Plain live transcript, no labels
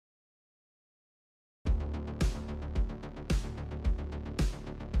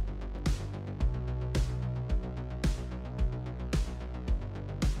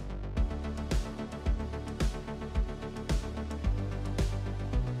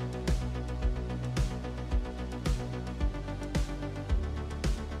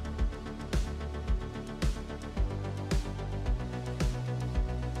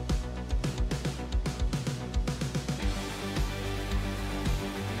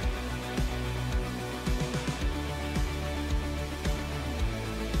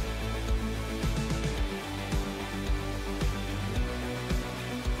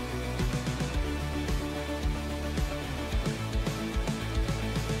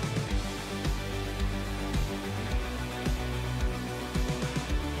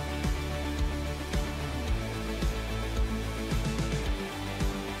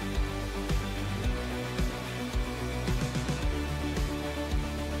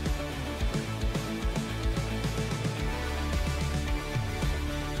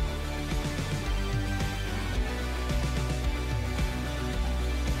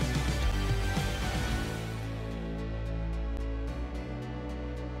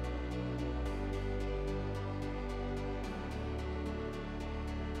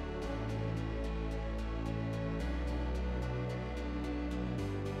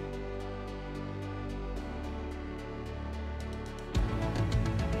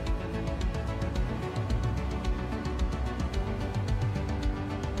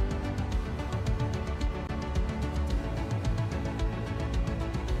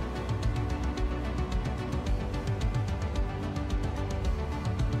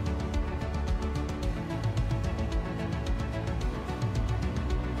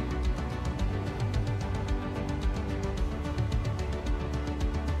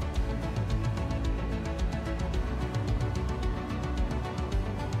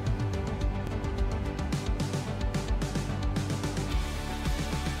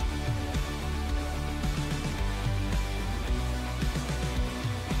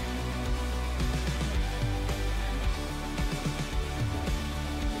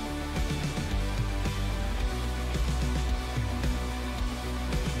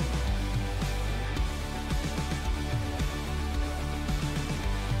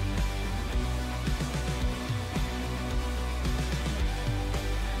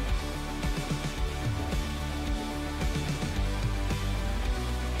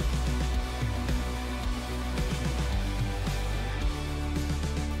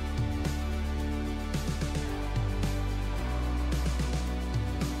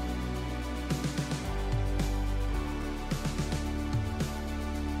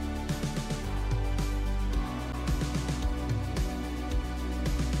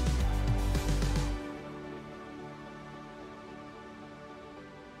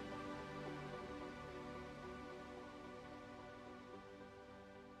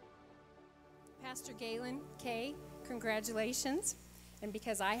Pastor Galen, Kay, congratulations. And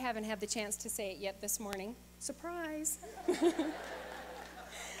because I haven't had the chance to say it yet this morning, surprise.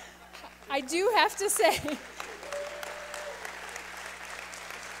 I do have to say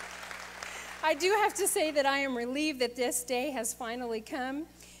that I am relieved that this day has finally come.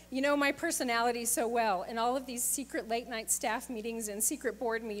 You know my personality so well, and all of these secret late-night staff meetings and secret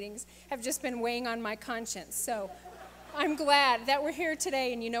board meetings have just been weighing on my conscience. So I'm glad that we're here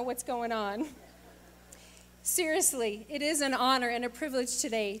today and you know what's going on. Seriously, it is an honor and a privilege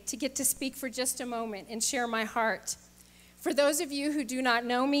today to get to speak for just a moment and share my heart. For those of you who do not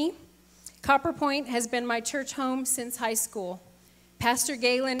know me, Copper Pointe has been my church home since high school. Pastor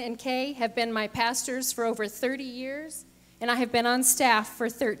Galen and Kay have been my pastors for over 30 years, and I have been on staff for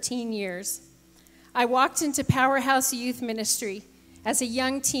 13 years. I walked into Powerhouse Youth Ministry as a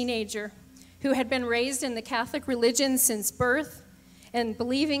young teenager who had been raised in the Catholic religion since birth and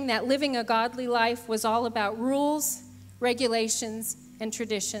believing that living a godly life was all about rules, regulations, and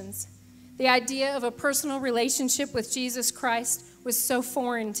traditions. The idea of a personal relationship with Jesus Christ was so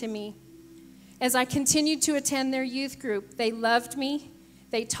foreign to me. As I continued to attend their youth group, they loved me,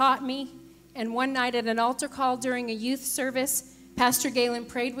 they taught me, and one night at an altar call during a youth service, Pastor Galen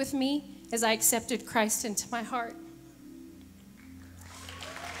prayed with me as I accepted Christ into my heart.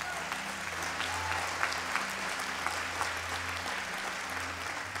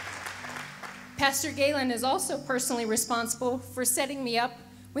 Pastor Galen is also personally responsible for setting me up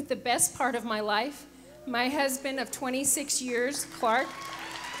with the best part of my life, my husband of 26 years, Clark.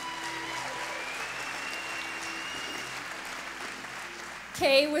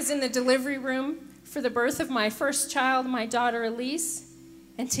 Kay was in the delivery room for the birth of my first child, my daughter Elise,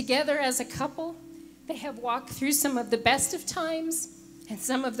 and together as a couple, they have walked through some of the best of times and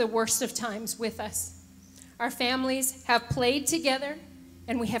some of the worst of times with us. Our families have played together,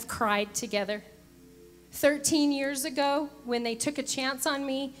 and we have cried together. 13 years ago, when they took a chance on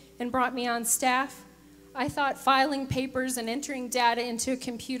me and brought me on staff, I thought filing papers and entering data into a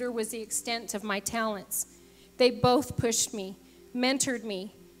computer was the extent of my talents. They both pushed me, mentored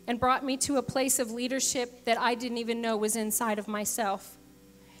me, and brought me to a place of leadership that I didn't even know was inside of myself.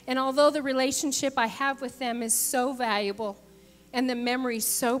 And although the relationship I have with them is so valuable and the memories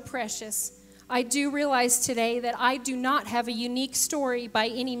so precious, I do realize today that I do not have a unique story by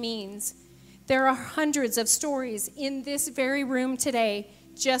any means. There are hundreds of stories in this very room today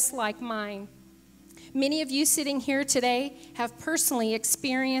just like mine. Many of you sitting here today have personally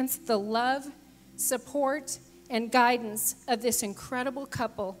experienced the love, support, and guidance of this incredible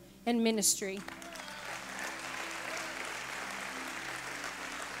couple and ministry.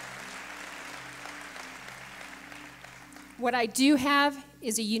 What I do have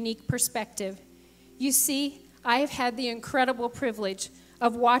is a unique perspective. You see, I have had the incredible privilege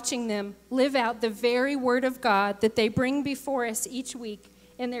of watching them live out the very Word of God that they bring before us each week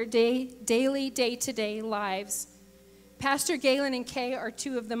in their daily, day-to-day lives. Pastor Galen and Kay are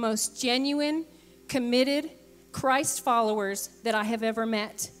two of the most genuine, committed Christ followers that I have ever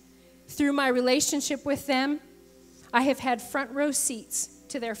met. Through my relationship with them, I have had front row seats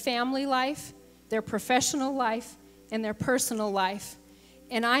to their family life, their professional life, and their personal life.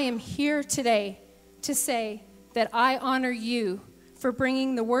 And I am here today to say that I honor you for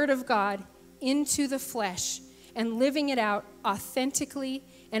bringing the Word of God into the flesh and living it out authentically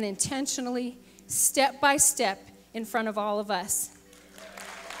and intentionally, step by step, in front of all of us.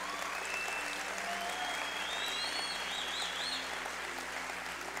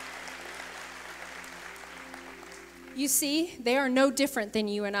 You see, they are no different than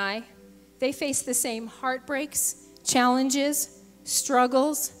you and I. They face the same heartbreaks, challenges,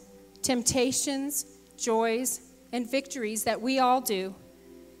 struggles, temptations, joys, and victories that we all do.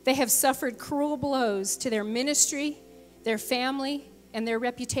 They have suffered cruel blows to their ministry, their family, and their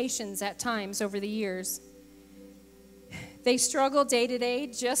reputations at times over the years. They struggle day to day,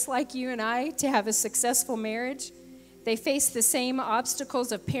 just like you and I, to have a successful marriage. They face the same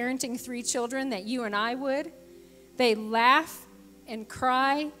obstacles of parenting 3 children that you and I would. They laugh and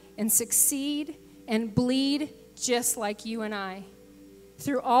cry and succeed and bleed just like you and I.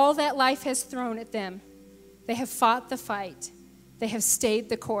 Through all that life has thrown at them, they have fought the fight. They have stayed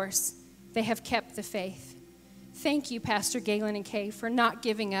the course. They have kept the faith. Thank you, Pastor Galen and Kay, for not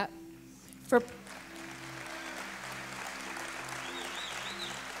giving up.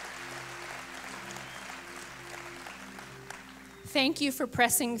 Thank you for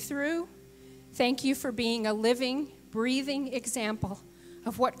pressing through. Thank you for being a living, breathing example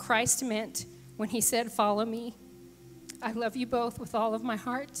of what Christ meant when he said, "Follow me." I love you both with all of my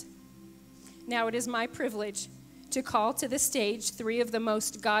heart. Now it is my privilege to call to the stage 3 of the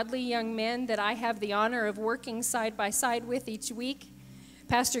most godly young men that I have the honor of working side by side with each week,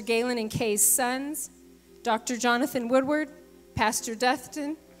 Pastor Galen and Kay's sons, Dr. Jonathan Woodward, Pastor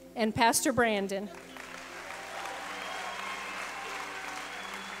Dustin, and Pastor Brandon.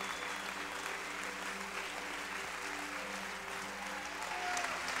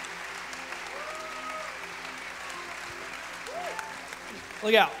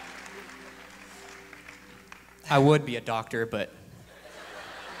 Look out. I would be a doctor, but...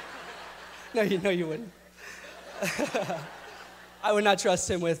 No, you wouldn't. I would not trust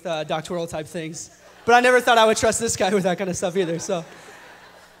him with doctoral type things. But I never thought I would trust this guy with that kind of stuff either. So,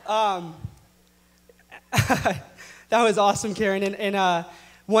 that was awesome, Karen. And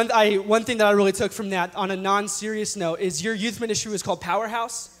one thing that I really took from that on a non-serious note is your youth ministry was called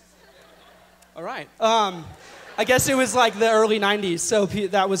Powerhouse. All right. I guess it was like the early 90s, so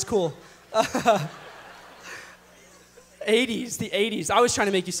that was cool. 80s, the 80s. I was trying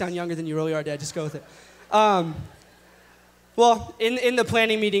to make you sound younger than you really are, Dad. Just go with it. Well, in the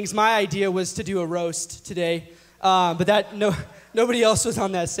planning meetings, my idea was to do a roast today, but nobody else was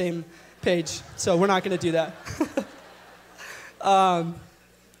on that same page, so we're not going to do that.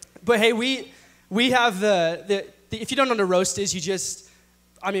 But hey, we have the if you don't know what a roast is, you just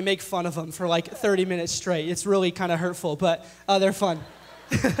make fun of them for like 30 minutes straight. It's really kind of hurtful, but they're fun.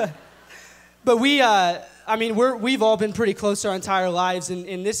 But we've all been pretty close our entire lives,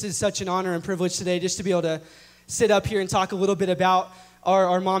 and this is such an honor and privilege today just to be able to sit up here and talk a little bit about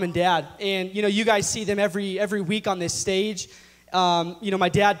our mom and dad. And, you guys see them every week on this stage. My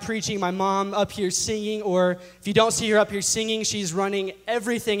dad preaching, my mom up here singing, or if you don't see her up here singing, she's running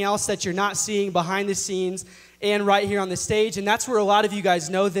everything else that you're not seeing behind the scenes and right here on the stage. And that's where a lot of you guys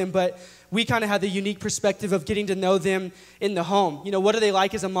know them, but we kind of have the unique perspective of getting to know them in the home. What are they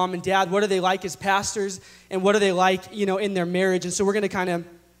like as a mom and dad? What are they like as pastors? And what are they like, in their marriage? And so we're going to kind of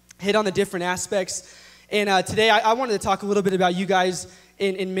hit on the different aspects. And today I wanted to talk a little bit about you guys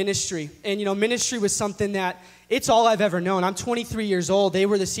in ministry. And, ministry was something that it's all I've ever known. I'm 23 years old. They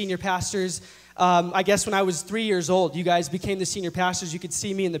were the senior pastors. I guess when I was 3 years old, you guys became the senior pastors. You could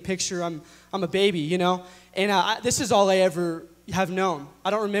see me in the picture. I'm a baby, And this is all I ever have known. I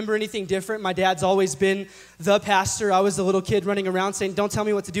don't remember anything different. My dad's always been the pastor. I was the little kid running around saying, "Don't tell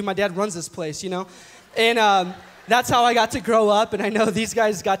me what to do. My dad runs this place," And that's how I got to grow up, and I know these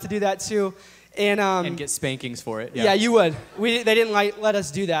guys got to do that too. And get spankings for it. Yeah, you would. They didn't let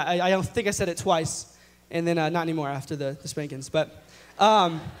us do that. I don't think I said it twice, and then not anymore after the spankings. But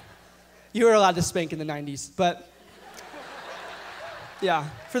you were allowed to spank in the 90s. But yeah,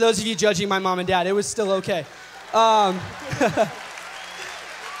 for those of you judging my mom and dad, it was still okay.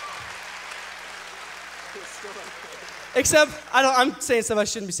 Except I'm saying stuff I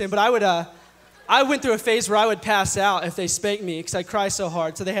shouldn't be saying, but I went through a phase where I would pass out if they spanked me because I'd cry so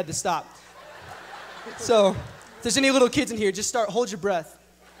hard, so they had to stop. So, if there's any little kids in here, just hold your breath.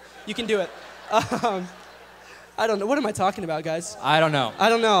 You can do it. I don't know. What am I talking about, guys? I don't know.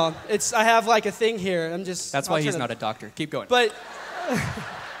 I have like a thing here. That's why he's not a doctor. Keep going. But,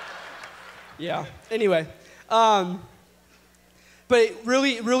 yeah. Anyway. But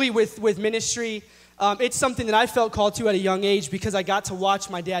really with ministry, it's something that I felt called to at a young age because I got to watch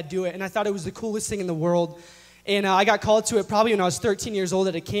my dad do it, and I thought it was the coolest thing in the world. And I got called to it probably when I was 13 years old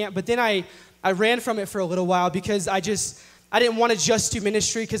at a camp, but then I ran from it for a little while because I didn't want to just do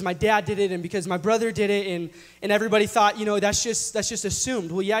ministry because my dad did it and because my brother did it, and everybody thought, that's just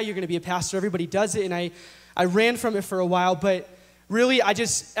assumed. Well, yeah, you're going to be a pastor. Everybody does it, and I ran from it for a while, but really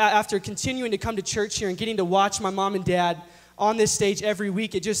after continuing to come to church here and getting to watch my mom and dad on this stage every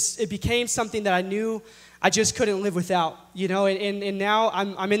week, it became something that I knew I just couldn't live without, and now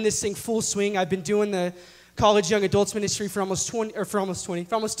I'm in this thing full swing. I've been doing the college young adults ministry for almost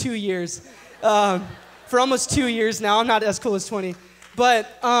 2 years. For almost 2 years now. I'm not as cool as 20. But,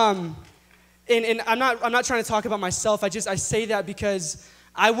 and I'm not trying to talk about myself. I say that because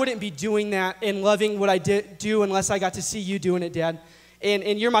I wouldn't be doing that and loving what I do unless I got to see you doing it, Dad.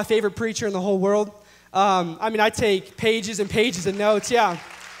 And you're my favorite preacher in the whole world. I take pages and pages of notes, yeah.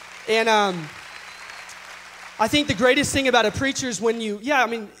 And I think the greatest thing about a preacher is when you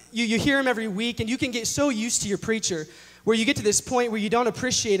hear him every week and you can get so used to your preacher where you get to this point where you don't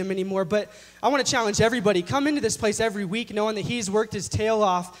appreciate him anymore. But I want to challenge everybody. Come into this place every week knowing that he's worked his tail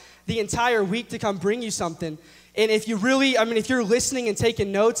off the entire week to come bring you something. And if you're listening and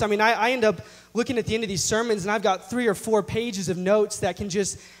taking notes, I end up looking at the end of these sermons and I've got 3 or 4 pages of notes that can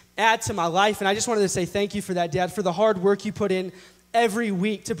just add to my life. And I just wanted to say thank you for that, Dad, for the hard work you put in every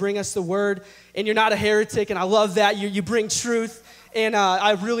week to bring us the word. And you're not a heretic, and I love that. You bring truth. And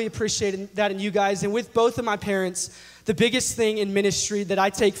I really appreciated that in you guys. And with both of my parents, the biggest thing in ministry that I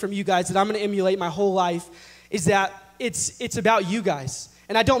take from you guys that I'm going to emulate my whole life is that it's about you guys.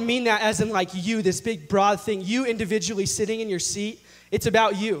 And I don't mean that as in like you, this big broad thing, you individually sitting in your seat. It's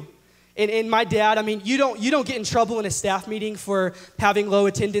about you. And my dad, I mean, you don't get in trouble in a staff meeting for having low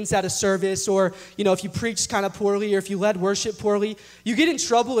attendance at a service, or, you know, if you preached kind of poorly or if you led worship poorly. You get in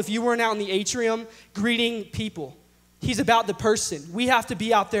trouble if you weren't out in the atrium greeting people. He's about the person. We have to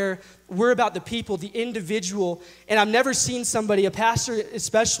be out there. We're about the people, the individual. And I've never seen somebody, a pastor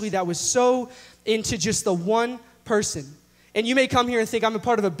especially, that was so into just the one person. And you may come here and think, I'm a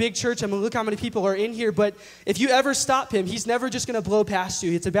part of a big church. I'm going to look how many people are in here. But if you ever stop him, he's never just going to blow past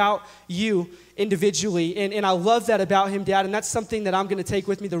you. It's about you individually. And I love that about him, Dad. And that's something that I'm going to take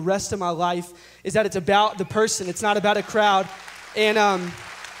with me the rest of my life, is that it's about the person. It's not about a crowd. And,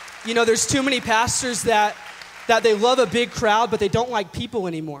 you know, there's too many pastors that they love a big crowd, but they don't like people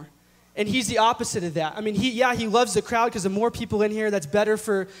anymore. And he's the opposite of that. I mean, he loves the crowd because the more people in here, that's better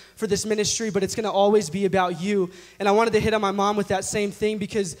for this ministry, but it's going to always be about you. And I wanted to hit on my mom with that same thing,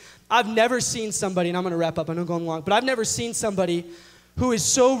 because I've never seen somebody, and I'm going to wrap up, I know I'm going long, but I've never seen somebody who is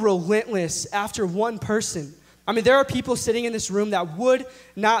so relentless after one person. I mean, there are people sitting in this room that would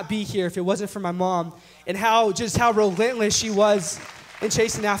not be here if it wasn't for my mom, and how relentless she was in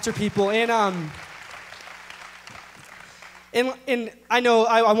chasing after people. And I know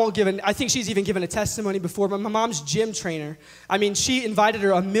I won't give I think she's even given a testimony before, but my mom's gym trainer, I mean, she invited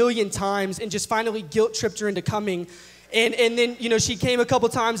her 1,000,000 times and just finally guilt-tripped her into coming. And then, you know, she came a couple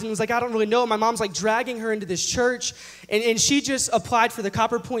times and was like, I don't really know. My mom's like dragging her into this church. And she just applied for the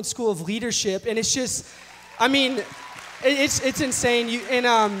Pointe School of Leadership. And it's just, I mean, it's insane.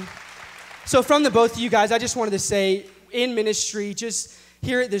 So from the both of you guys, I just wanted to say, in ministry, just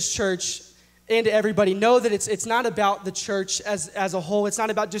here at this church, and to everybody, know that it's not about the church as a whole. It's not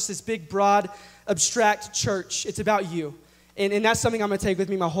about just this big, broad, abstract church. It's about you. And that's something I'm going to take with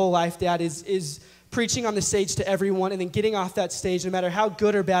me my whole life, Dad, is preaching on the stage to everyone, and then getting off that stage, no matter how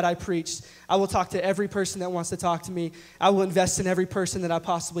good or bad I preached, I will talk to every person that wants to talk to me. I will invest in every person that I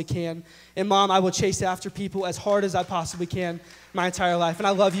possibly can. And Mom, I will chase after people as hard as I possibly can my entire life. And I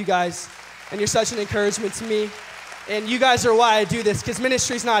love you guys, and you're such an encouragement to me. And you guys are why I do this, because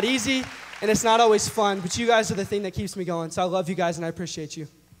ministry's not easy. And it's not always fun, but you guys are the thing that keeps me going. So I love you guys, and I appreciate you.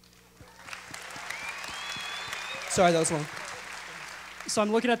 Sorry, that was long. So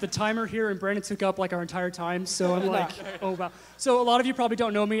I'm looking at the timer here, and Brandon took up like our entire time. So I'm like, oh, wow. So a lot of you probably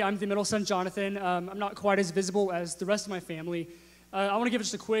don't know me. I'm the middle son, Jonathan. I'm not quite as visible as the rest of my family. I want to give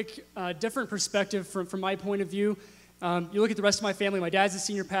just a quick, different perspective from my point of view. You look at the rest of my family. My dad's a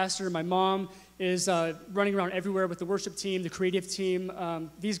senior pastor. My mom is running around everywhere with the worship team, the creative team.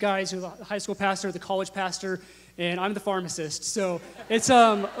 These guys are the high school pastor, the college pastor, and I'm the pharmacist. So it's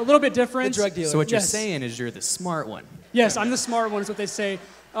a little bit different. The drug dealer. So what you're saying is you're the smart one. Yes, I'm the smart one is what they say.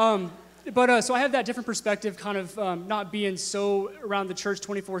 So I have that different perspective, kind of not being so around the church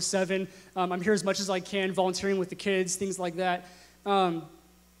 24/7. I'm here as much as I can, volunteering with the kids, things like that.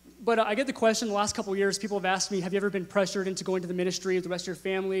 But I get the question the last couple of years, people have asked me, have you ever been pressured into going to the ministry with the rest of your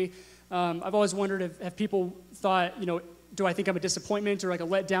family? I've always wondered if people thought, you know, do I think I'm a disappointment or like a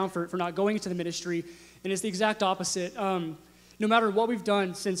letdown for not going into the ministry? And it's the exact opposite. No matter what we've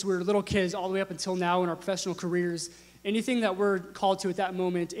done since we were little kids all the way up until now in our professional careers, anything that we're called to at that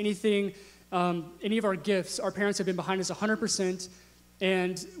moment, anything, any of our gifts, our parents have been behind us 100%.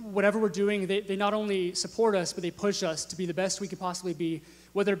 And whatever we're doing, they not only support us, but they push us to be the best we could possibly be.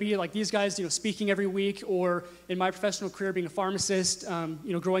 Whether it be like these guys, you know, speaking every week, or in my professional career being a pharmacist,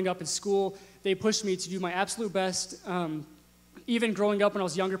 you know, growing up in school, they pushed me to do my absolute best. Even growing up when I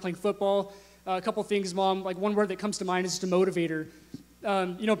was younger, playing football, a couple things, Mom, like one word that comes to mind is just a motivator.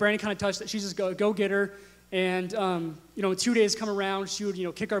 You know, Brandon kind of touched that. She's just a go-getter. And, you know, when 2 days come around, she would, you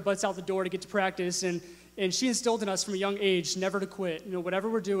know, kick our butts out the door to get to practice. And she instilled in us from a young age never to quit. You know, whatever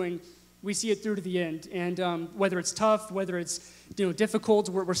we're doing, we see it through to the end. And whether it's tough, whether it's, you know, difficult,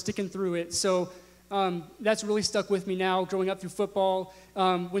 we're sticking through it. So that's really stuck with me now, growing up through football.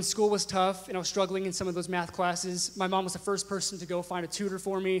 When school was tough and I was struggling in some of those math classes, my mom was the first person to go find a tutor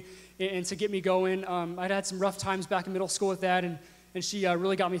for me and to get me going. I'd had some rough times back in middle school with that, and she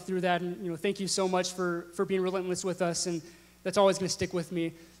really got me through that. And, you know, thank you so much for being relentless with us, and that's always going to stick with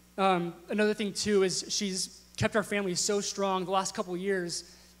me. Another thing, too, is she's kept our family so strong the last couple of years.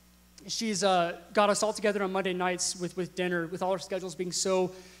 She's got us all together on Monday nights with dinner, with all our schedules being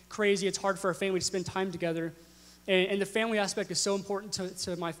so crazy. It's hard for our family to spend time together. And the family aspect is so important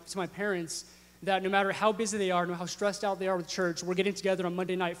to my parents that no matter how busy they are, no matter how stressed out they are with church, we're getting together on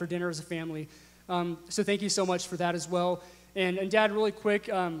Monday night for dinner as a family. So thank you so much for that as well. And Dad, really quick,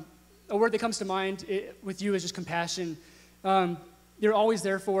 a word that comes to mind with you is just compassion. You're always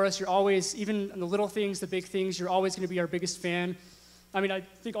there for us. You're always, even in the little things, the big things, you're always going to be our biggest fan. I mean, I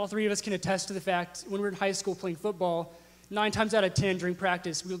think all three of us can attest to the fact when we were in high school playing football, 9 times out of 10 during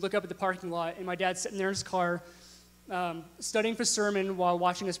practice, we would look up at the parking lot, and my dad's sitting there in his car studying for sermon while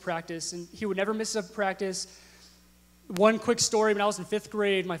watching us practice, and he would never miss a practice. One quick story, when I was in 5th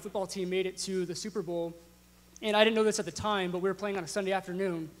grade, my football team made it to the Super Bowl, and I didn't know this at the time, but we were playing on a Sunday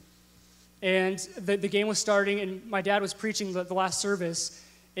afternoon. And the game was starting, and my dad was preaching the last service,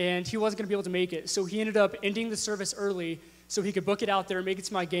 and he wasn't going to be able to make it. So he ended up ending the service early so he could book it out there and make it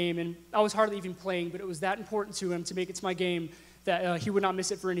to my game. And I was hardly even playing, but it was that important to him to make it to my game that he would not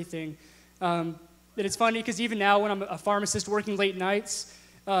miss it for anything. And it's funny because even now when I'm a pharmacist working late nights,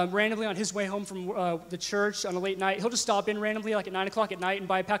 randomly on his way home from the church on a late night, he'll just stop in randomly like at 9 o'clock at night and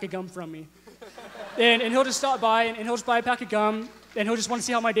buy a pack of gum from me. and he'll just stop by and he'll just buy a pack of gum, and he'll just want to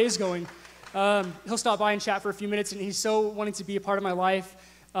see how my day's going. He'll stop by and chat for a few minutes, and he's so wanting to be a part of my life.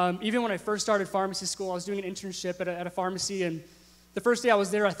 Even when I first started pharmacy school, I was doing an internship at a pharmacy, and the first day I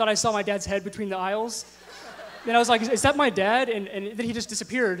was there, I thought I saw my dad's head between the aisles. Then I was like, is that my dad? And then he just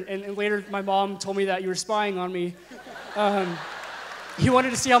disappeared, and later my mom told me that you were spying on me. He wanted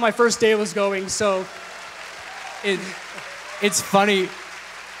to see how my first day was going, so. It's funny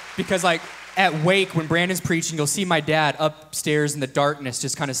because, like, at Wake, when Brandon's preaching, you'll see my dad upstairs in the darkness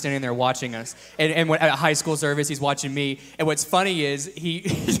just kind of standing there watching us. And when, at a high school service, he's watching me. And what's funny is he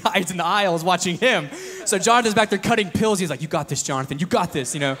hides in the aisles watching him. So Jonathan's back there cutting pills. He's like, you got this, Jonathan. You got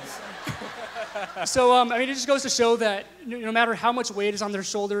this, you know. So, I mean, it just goes to show that no matter how much weight is on their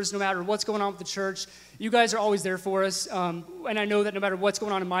shoulders, no matter what's going on with the church, you guys are always there for us. And I know that no matter what's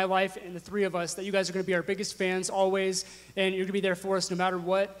going on in my life and the three of us, that you guys are going to be our biggest fans always, and you're going to be there for us no matter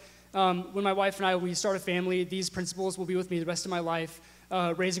what. When my wife and I, we start a family, these principles will be with me the rest of my life.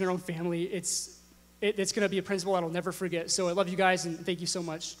 Raising our own family, it's going to be a principle I'll never forget. So I love you guys, and thank you so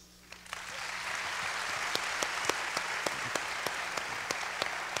much.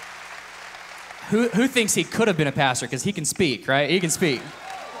 Who thinks he could have been a pastor? Because he can speak, right? He can speak.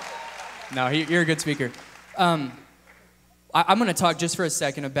 No, you're a good speaker. I'm going to talk just for a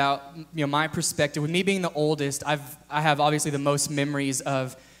second about my perspective. With me being the oldest, I have obviously the most memories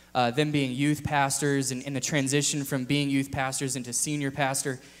of them being youth pastors and the transition from being youth pastors into senior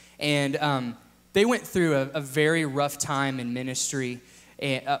pastor. And they went through a very rough time in ministry.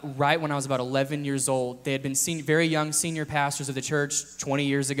 Right when I was about 11 years old, they had been very young senior pastors of the church 20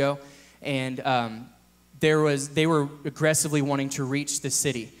 years ago. And they were aggressively wanting to reach the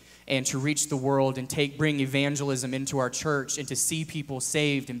city and to reach the world and bring evangelism into our church and to see people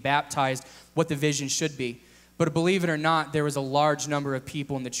saved and baptized, what the vision should be. But believe it or not, there was a large number of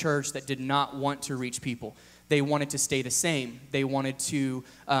people in the church that did not want to reach people. They wanted to stay the same. They wanted to,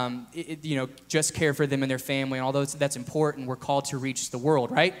 just care for them and their family. And although that's important, we're called to reach the world,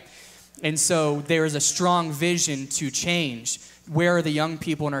 right? And so there is a strong vision to change. Where are the young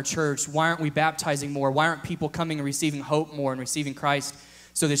people in our church? Why aren't we baptizing more? Why aren't people coming and receiving hope more and receiving Christ?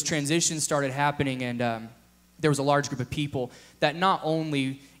 So this transition started happening, and there was a large group of people that not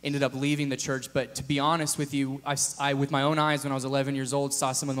only ended up leaving the church, but to be honest with you, I with my own eyes when I was 11 years old,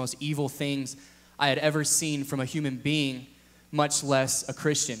 saw some of the most evil things I had ever seen from a human being, much less a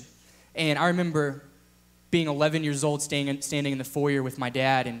Christian. And I remember being 11 years old, standing in the foyer with my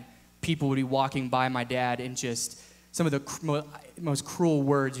dad, and people would be walking by my dad and just some of the most cruel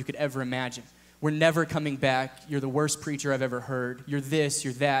words you could ever imagine. We're never coming back. You're the worst preacher I've ever heard. You're this,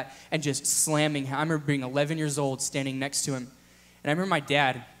 you're that, and just slamming him. I remember being 11 years old, standing next to him, and I remember my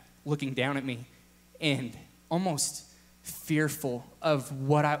dad looking down at me and almost fearful of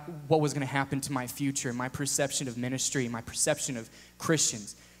what was going to happen to my future, my perception of ministry, my perception of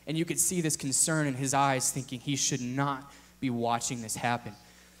Christians. And you could see this concern in his eyes, thinking he should not be watching this happen.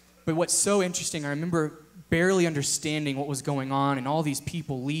 But what's so interesting, I remember barely understanding what was going on and all these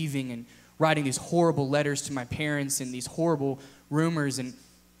people leaving and writing these horrible letters to my parents and these horrible rumors. And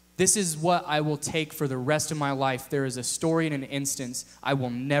this is what I will take for the rest of my life. There is a story and an instance I will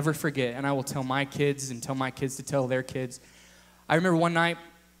never forget, and I will tell my kids and tell my kids to tell their kids. I remember one night,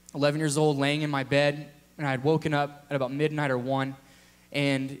 11 years old, laying in my bed, and I had woken up at about midnight or 1,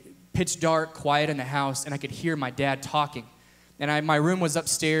 and pitch dark, quiet in the house, and I could hear my dad talking. And my room was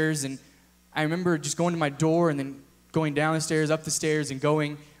upstairs, and I remember just going to my door and then going down the stairs, up the stairs, and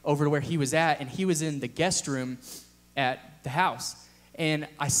going over to where he was at, and he was in the guest room at the house. And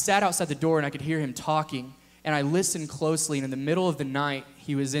I sat outside the door, and I could hear him talking, and I listened closely, and in the middle of the night,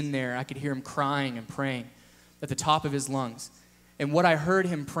 he was in there. I could hear him crying and praying at the top of his lungs. And what I heard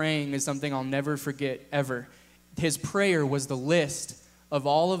him praying is something I'll never forget ever. his prayer was the list of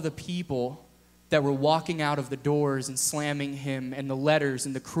all of the people that were walking out of the doors and slamming him, and the letters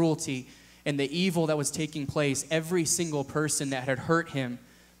and the cruelty and the evil that was taking place. Every single person that had hurt him,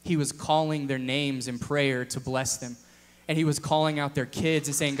 he was calling their names in prayer to bless them. And he was calling out their kids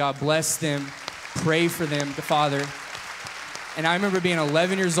and saying, God bless them, pray for them, the Father. And I remember being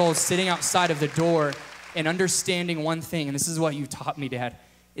 11 years old, sitting outside of the door and understanding one thing, and this is what you taught me, Dad,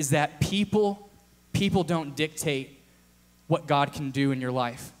 is that people don't dictate what God can do in your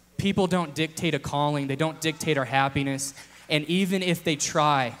life. People don't dictate a calling. They don't dictate our happiness. And even if they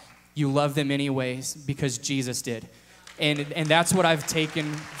try, you love them anyways because Jesus did. And that's what I've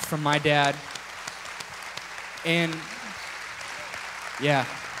taken from my dad. And yeah.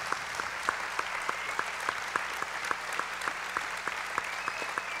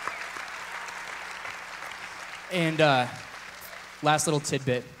 And last little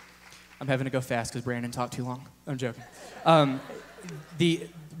tidbit. I'm having to go fast because Brandon talked too long. I'm joking.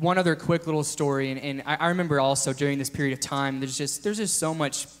 One other quick little story, and I remember also during this period of time, there's just so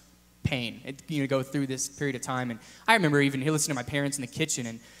much pain, go through this period of time. And I remember even listening to my parents in the kitchen,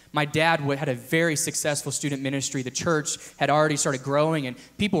 and my dad had a very successful student ministry. The church had already started growing, and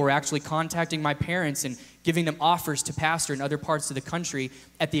people were actually contacting my parents and giving them offers to pastor in other parts of the country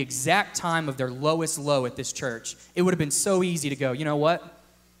at the exact time of their lowest low at this church. It would have been so easy to go, you know what?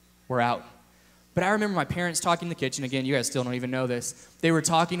 We're out. But I remember my parents talking in the kitchen. Again, you guys still don't even know this. They were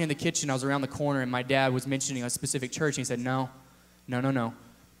talking in the kitchen. I was around the corner, and my dad was mentioning a specific church, and he said, no.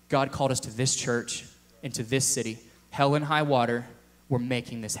 God called us to this church and to this city. Hell and high water, we're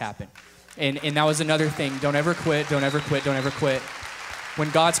making this happen. And that was another thing. Don't ever quit, don't ever quit, don't ever quit. When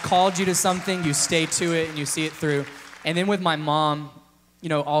God's called you to something, you stay to it and you see it through. And then with my mom,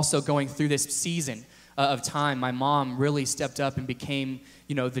 also going through this season of time, my mom really stepped up and became,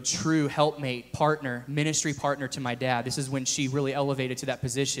 the true helpmate, partner, ministry partner to my dad. This is when she really elevated to that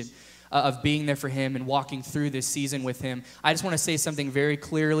position of being there for him and walking through this season with him. I just want to say something very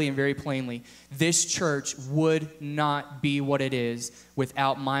clearly and very plainly. This church would not be what it is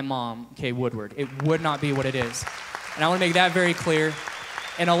without my mom, Kay Woodward. It would not be what it is. And I want to make that very clear.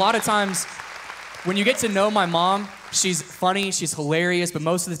 And a lot of times, when you get to know my mom, she's funny, she's hilarious, but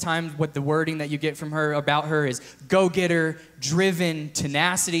most of the time what the wording that you get from her about her is go-getter, driven,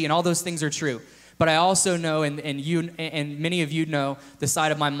 tenacity, and all those things are true. But I also know, and many of you know, the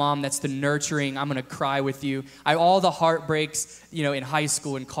side of my mom that's the nurturing, I'm gonna cry with you. All the heartbreaks, in high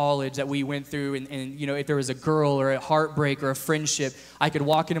school and college that we went through, and if there was a girl or a heartbreak or a friendship, I could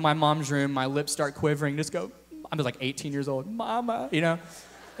walk into my mom's room, my lips start quivering, just go, I was like 18 years old, mama,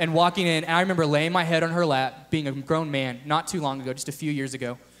 and walking in, and I remember laying my head on her lap, being a grown man, not too long ago, just a few years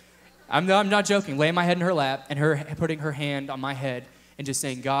ago. I'm not joking, laying my head in her lap, and her putting her hand on my head, and just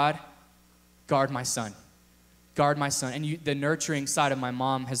saying, God, guard my son. Guard my son. And the nurturing side of my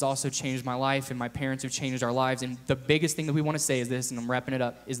mom has also changed my life, and my parents have changed our lives. And the biggest thing that we want to say is this, and I'm wrapping it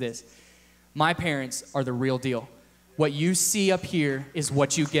up, is this. My parents are the real deal. What you see up here is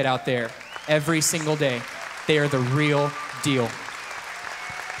what you get out there every single day. They are the real deal.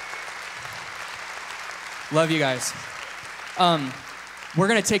 Love you guys. We're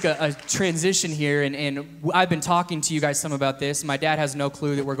going to take a transition here, and I've been talking to you guys some about this. My dad has no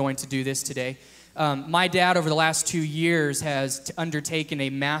clue that we're going to do this today. My dad, over the last 2 years, has undertaken a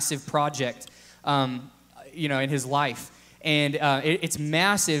massive project, in his life. And it's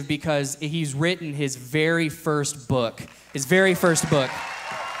massive because he's written his very first book.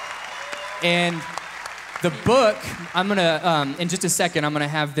 And the book, I'm gonna in just a second, I'm gonna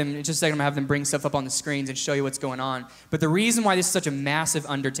have them bring stuff up on the screens and show you what's going on. But the reason why this is such a massive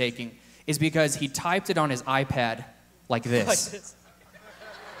undertaking is because he typed it on his iPad like this.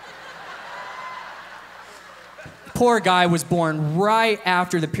 Poor guy was born right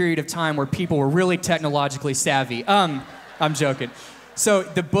after the period of time where people were really technologically savvy. I'm joking. So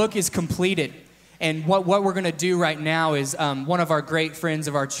the book is completed. And what we're going to do right now is one of our great friends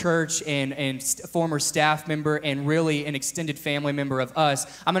of our church and former staff member and really an extended family member of us,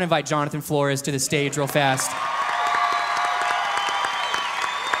 I'm going to invite Jonathan Flores to the stage real fast.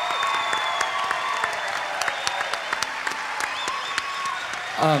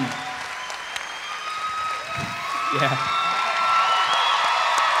 Yeah.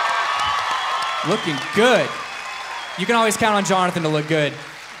 Looking good. You can always count on Jonathan to look good.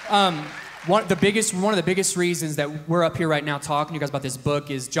 One of the biggest reasons that we're up here right now talking to you guys about this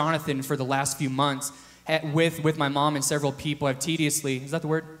book is Jonathan, for the last few months, with my mom and several people, have tediously, is that the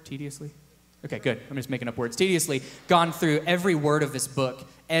word? Tediously? Okay, good. I'm just making up words. Tediously gone through every word of this book,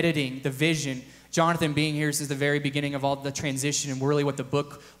 editing the vision, Jonathan being here since the very beginning of all the transition and really what the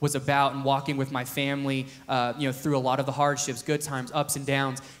book was about, and walking with my family, through a lot of the hardships, good times, ups and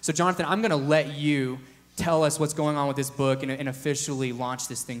downs. So Jonathan, I'm going to let you tell us what's going on with this book and officially launch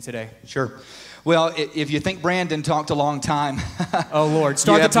this thing today. Sure. Well, if you think Brandon talked a long time, oh Lord,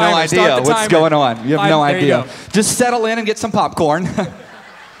 you have no idea what's going on. You have no idea. Just settle in and get some popcorn.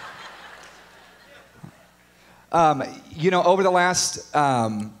 Over the last,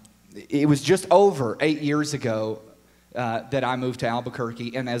 it was just over 8 years ago that I moved to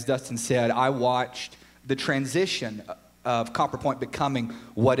Albuquerque, and as Dustin said, I watched the transition of Copper Pointe becoming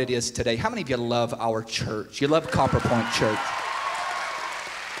what it is today. How many of you love our church? You love Copper Pointe Church?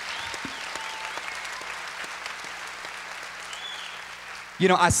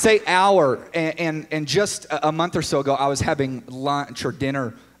 I say our, and just a month or so ago, I was having lunch or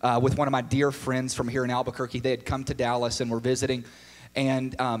dinner with one of my dear friends from here in Albuquerque. They had come to Dallas and were visiting.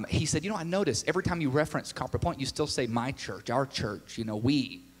 And he said, I noticed every time you reference Copper Pointe, you still say my church, our church,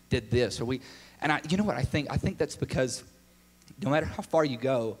 we did this, or we. And you know what I think? I think that's because no matter how far you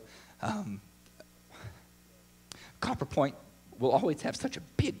go, Copper Pointe will always have such a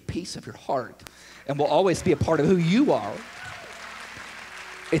big piece of your heart and will always be a part of who you are.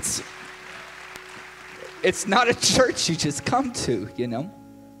 It's not a church you just come to,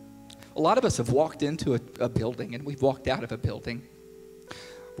 A lot of us have walked into a building and we've walked out of a building.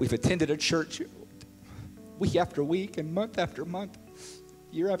 We've attended a church week after week and month after month,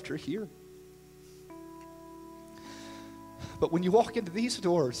 year after year. But when you walk into these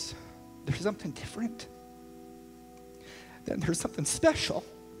doors, there's something different. Then there's something special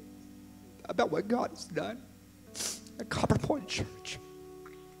about what God has done at Copper Pointe Church.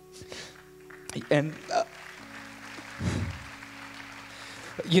 And,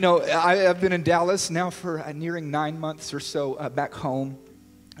 I've been in Dallas now for nearing 9 months or so back home.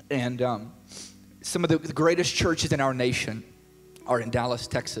 And some of the greatest churches in our nation are in Dallas,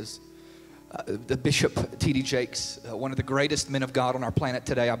 Texas. The Bishop T.D. Jakes, one of the greatest men of God on our planet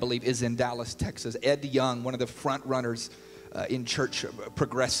today, I believe, is in Dallas, Texas. Ed Young, one of the front runners in church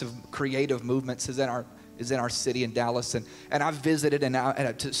progressive creative movements, is in our city in Dallas. And I've visited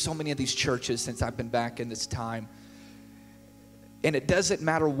to so many of these churches since I've been back in this time. And it doesn't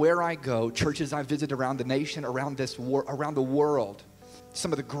matter where I go, churches I visit around the nation, around the world,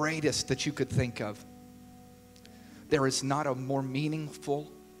 some of the greatest that you could think of. There is not a more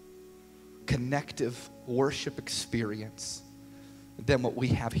meaningful, connective worship experience than what we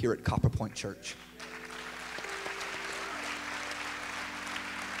have here at Copper Pointe Church.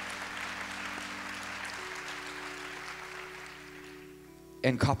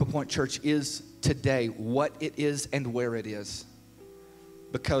 And Copper Pointe Church is today what it is and where it is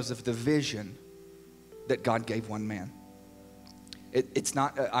because of the vision that God gave one man. It's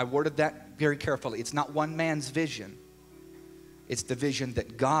not, I worded that very carefully. It's not one man's vision. It's the vision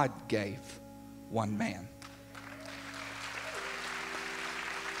that God gave one man.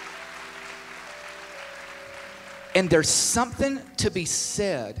 And there's something to be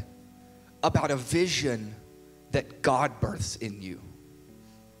said about a vision that God births in you.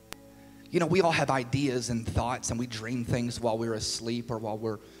 We all have ideas and thoughts, and we dream things while we're asleep or while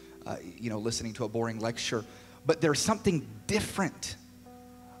we're, listening to a boring lecture. But there's something different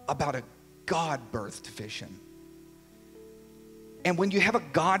about a God-birthed vision. And when you have a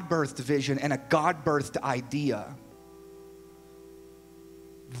God-birthed vision and a God-birthed idea,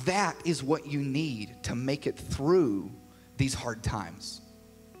 that is what you need to make it through these hard times.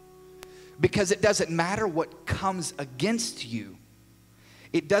 Because it doesn't matter what comes against you.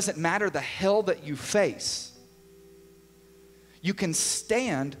 It doesn't matter the hell that you face. You can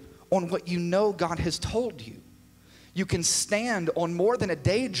stand on what you know God has told you. You can stand on more than a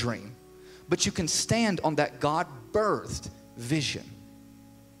daydream, but you can stand on that God-birthed vision.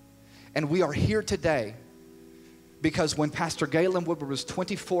 And we are here today because when Pastor Galen Woodward was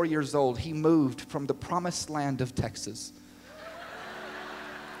 24 years old, he moved from the promised land of Texas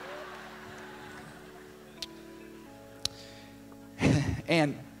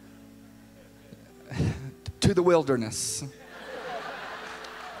and to the wilderness.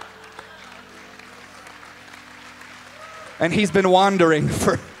 And he's been wandering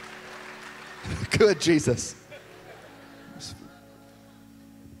for, good Jesus.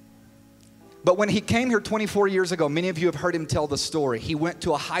 But when he came here 24 years ago, many of you have heard him tell the story. He went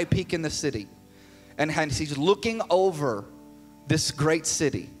to a high peak in the city, and he's looking over this great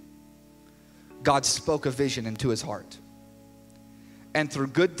city. God spoke a vision into his heart. And through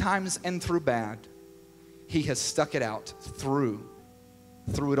good times and through bad, he has stuck it out through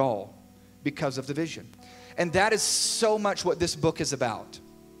it all because of the vision. And that is so much what this book is about.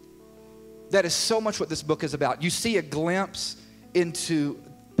 That is so much what this book is about. You see a glimpse into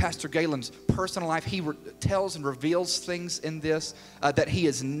Pastor Galen's personal life. He tells and reveals things in this that he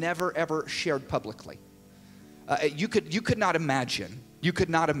has never, ever shared publicly. You could not imagine. You could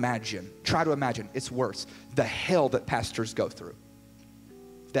not imagine. Try to imagine. It's worse. The hell that pastors go through.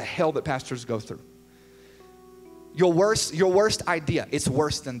 The hell that pastors go through. Your worst idea, it's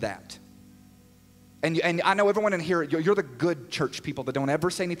worse than that. And I know everyone in here, you're the good church people that don't ever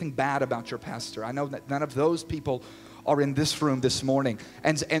say anything bad about your pastor. I know that none of those people are in this room this morning.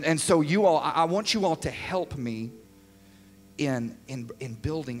 And so you all, I want you all to help me in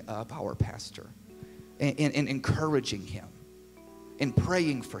building up our pastor, in encouraging him, in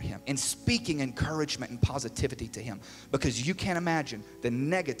praying for him, in speaking encouragement and positivity to him. Because you can't imagine the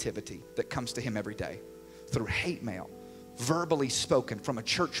negativity that comes to him every day through hate mail, verbally spoken from a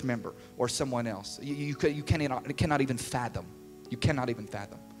church member or someone else. You cannot even fathom. You cannot even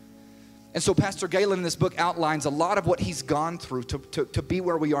fathom. And so Pastor Galen in this book outlines a lot of what he's gone through to be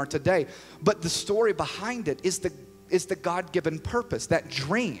where we are today. But the story behind it is the God-given purpose, that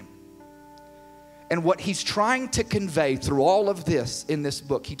dream. And what he's trying to convey through all of this in this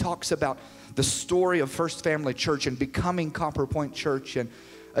book, he talks about the story of First Family Church and becoming Copper Pointe Church. And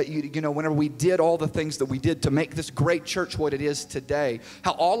whenever we did all the things that we did to make this great church what it is today,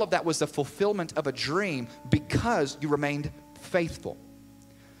 how all of that was the fulfillment of a dream because you remained faithful.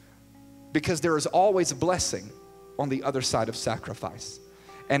 Because there is always a blessing on the other side of sacrifice.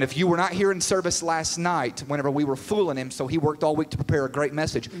 And if you were not here in service last night, whenever we were fooling him, so he worked all week to prepare a great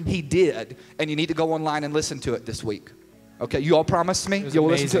message, he did. And you need to go online and listen to it this week. Okay, you all promised me you'll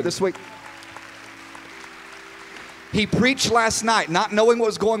listen to it this week? He preached last night, not knowing what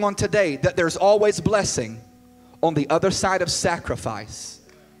was going on today, that there's always blessing on the other side of sacrifice.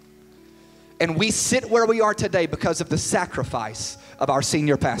 And we sit where we are today because of the sacrifice of our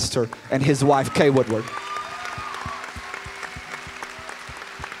senior pastor and his wife, Kay Woodward.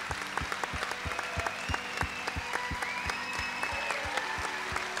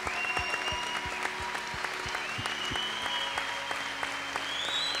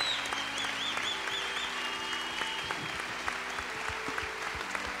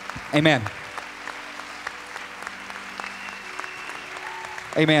 Amen.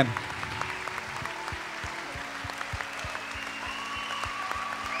 Amen.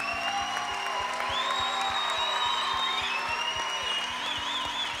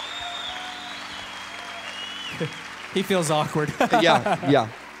 He feels awkward. Yeah.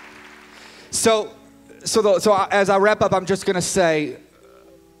 So as I wrap up, I'm just going to say,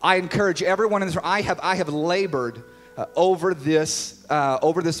 I encourage everyone in this room. I have labored over this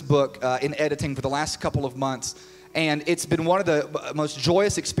book in editing for the last couple of months, and it's been one of the most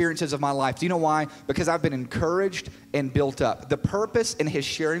joyous experiences of my life. Do you know why? Because I've been encouraged and built up. The purpose in his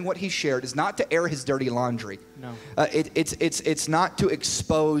sharing what he shared is not to air his dirty laundry. No. It's not to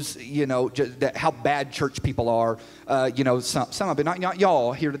expose how bad church people are. Some of it, not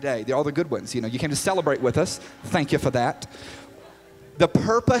y'all here today. They're all the good ones. You came to celebrate with us. Thank you for that. The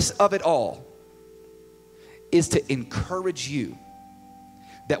purpose of it all is to encourage you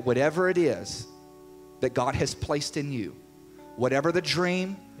that whatever it is that God has placed in you, whatever the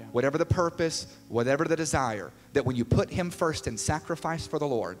dream, whatever the purpose, whatever the desire, that when you put him first and sacrifice for the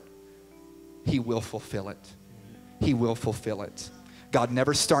Lord, he will fulfill it. He will fulfill it. God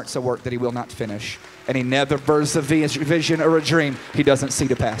never starts a work that he will not finish, and he never births a vision or a dream he doesn't see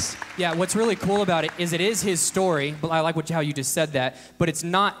to pass. Yeah, what's really cool about it is his story, but I like how you just said that, but it's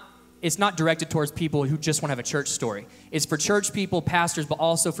not directed towards people who just want to have a church story. It's for church people, pastors, but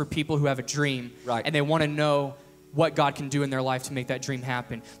also for people who have a dream. Right. And they want to know what God can do in their life to make that dream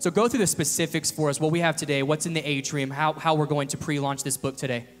happen. So go through the specifics for us, what we have today, what's in the atrium, how we're going to pre-launch this book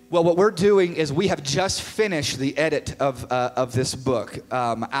today. Well, what we're doing is we have just finished the edit of this book,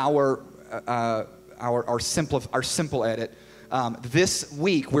 our simple edit. This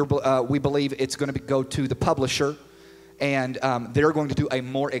week, we believe it's going to go to the publisher, and they're going to do a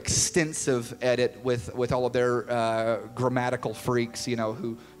more extensive edit with all of their grammatical freaks,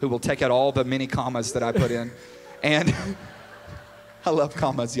 who will take out all the mini commas that I put in. And I love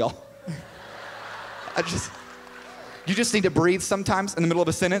commas, y'all. You just need to breathe sometimes in the middle of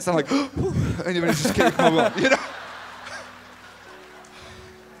a sentence. I'm like, and you just keep moving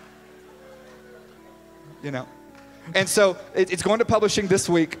on, And so it's going to publishing this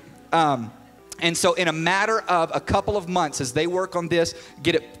week. And so in a matter of a couple of months, as they work on this,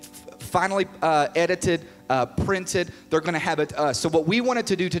 get it finally edited, printed, they're going to have it. So what we wanted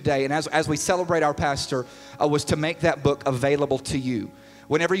to do today, and as we celebrate our pastor, was to make that book available to you.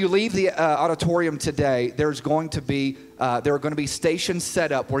 Whenever you leave the auditorium today, there are going to be stations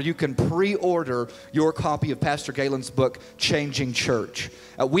set up where you can pre-order your copy of Pastor Galen's book, Changing Church.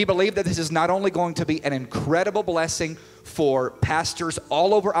 We believe that this is not only going to be an incredible blessing for pastors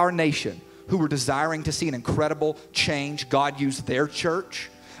all over our nation who are desiring to see an incredible change, God use their church.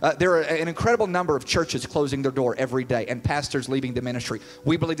 There are an incredible number of churches closing their door every day and pastors leaving the ministry.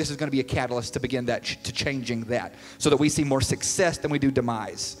 We believe this is going to be a catalyst to begin that, to changing that, so that we see more success than we do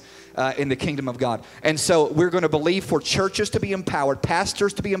demise in the kingdom of God. And so we're going to believe for churches to be empowered,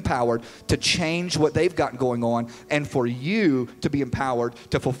 pastors to be empowered to change what they've got going on, and for you to be empowered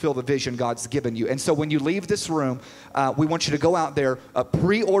to fulfill the vision God's given you. And so when you leave this room, we want you to go out there,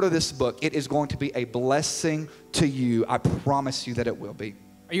 pre-order this book. It is going to be a blessing to you. I promise you that it will be.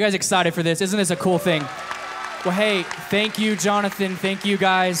 Are you guys excited for this? Isn't this a cool thing? Well, hey, thank you, Jonathan. Thank you,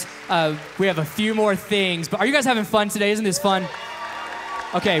 guys. We have a few more things, but are you guys having fun today? Isn't this fun?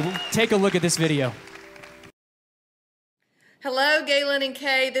 Okay, well, take a look at this video. Hello, Galen and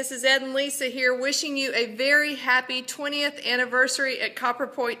Kay. This is Ed and Lisa here wishing you a very happy 20th anniversary at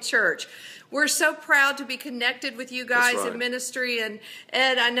Pointe Church. We're so proud to be connected with you guys in ministry. And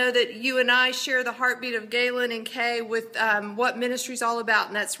Ed, I know that you and I share the heartbeat of Galen and Kay with what ministry's all about,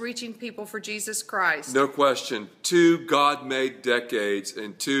 and that's reaching people for Jesus Christ. No question. 2 God-made decades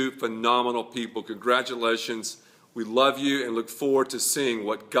and 2 phenomenal people. Congratulations. We love you and look forward to seeing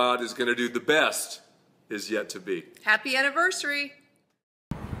what God is going to do. The best is yet to be. Happy anniversary.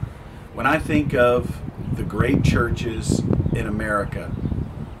 When I think of the great churches in America,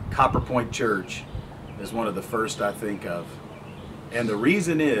 Pointe Church is one of the first I think of. And the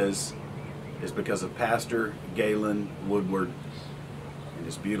reason is because of Pastor Galen Woodward and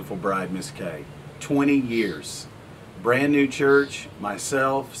his beautiful bride, Miss Kay. 20 years. Brand new church,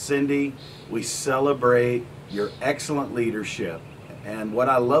 myself, Cindy, we celebrate your excellent leadership. And what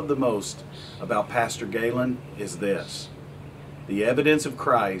I love the most about Pastor Galen is this: the evidence of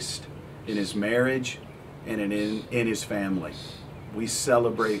Christ in his marriage and in his family. We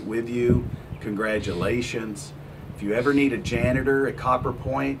celebrate with you. Congratulations. If you ever need a janitor at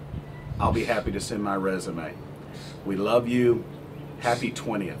Pointe, I'll be happy to send my resume. We love you. Happy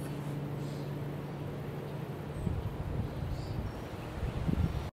 20th.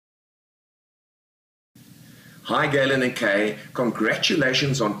 Hi Galen and Kay,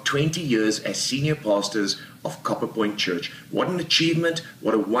 congratulations on 20 years as senior pastors of Pointe Church. What an achievement,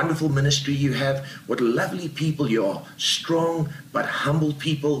 what a wonderful ministry you have, what lovely people you are, strong but humble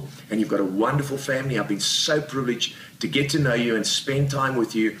people, and you've got a wonderful family. I've been so privileged to get to know you and spend time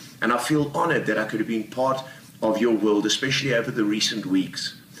with you, and I feel honored that I could have been part of your world, especially over the recent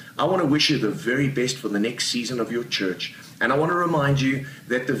weeks. I want to wish you the very best for the next season of your church, and I want to remind you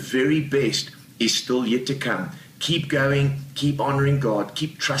that the very best is still yet to come. Keep going, keep honoring God,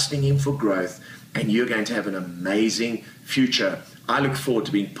 keep trusting Him for growth, and you're going to have an amazing future. I look forward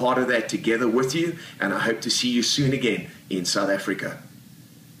to being part of that together with you, and I hope to see you soon again in South Africa.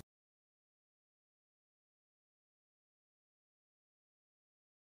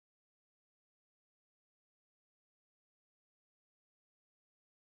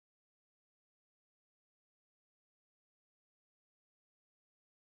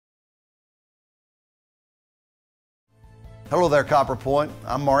 Hello there, Pointe.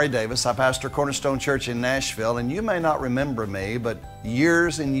 I'm Maury Davis. I pastor Cornerstone Church in Nashville, and you may not remember me, but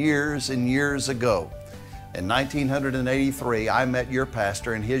years and years and years ago, in 1983, I met your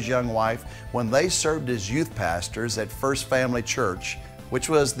pastor and his young wife when they served as youth pastors at First Family Church, which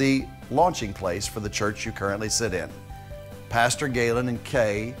was the launching place for the church you currently sit in. Pastor Galen and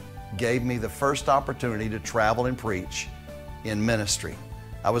Kay gave me the first opportunity to travel and preach in ministry.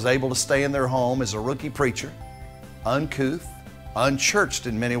 I was able to stay in their home as a rookie preacher, uncouth, unchurched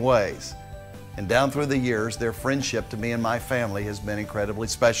in many ways. And down through the years, their friendship to me and my family has been incredibly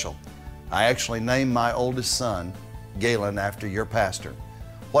special. I actually named my oldest son Galen after your pastor.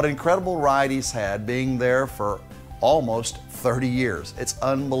 What an incredible ride he's had, being there for almost 30 years. It's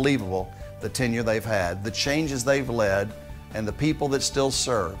unbelievable the tenure they've had, the changes they've led, and the people that still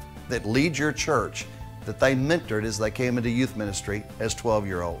serve, that lead your church, that they mentored as they came into youth ministry as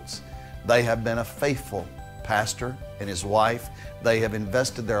 12-year-olds. They have been a faithful pastor and his wife. They have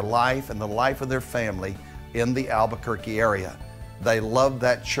invested their life and the life of their family in the Albuquerque area. They love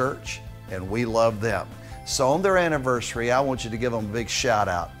that church, and we love them. So on their anniversary, I want you to give them a big shout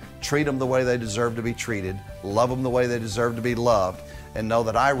out. Treat them the way they deserve to be treated, love them the way they deserve to be loved, and know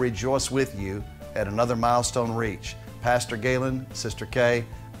that I rejoice with you at another milestone reach. Pastor Galen, Sister Kay,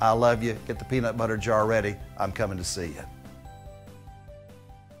 I love you. Get the peanut butter jar ready. I'm coming to see you.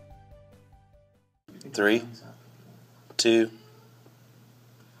 3, 2,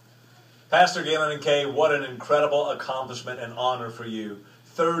 Pastor Galen and Kay, what an incredible accomplishment and honor for you.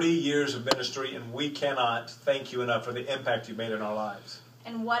 30 years of ministry, and we cannot thank you enough for the impact you made in our lives.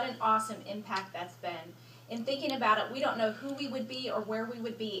 And what an awesome impact that's been. In thinking about it, we don't know who we would be or where we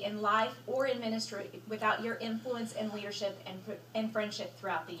would be in life or in ministry without your influence and leadership and friendship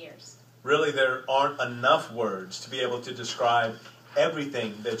throughout the years. Really, there aren't enough words to be able to describe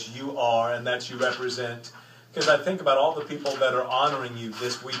everything that you are and that you represent. Because I think about all the people that are honoring you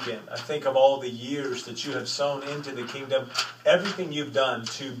this weekend. I think of all the years that you have sown into the kingdom, everything you've done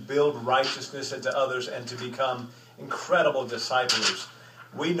to build righteousness into others and to become incredible disciplers.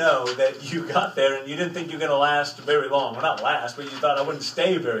 We know that you got there and you didn't think you were going to last very long. Well, not last, but you thought I wouldn't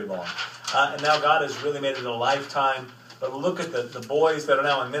stay very long. And now God has really made it a lifetime. But look at the boys that are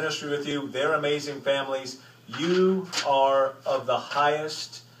now in ministry with you. They're amazing families. You are of the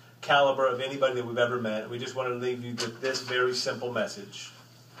highest caliber of anybody that we've ever met. We just wanted to leave you with this very simple message.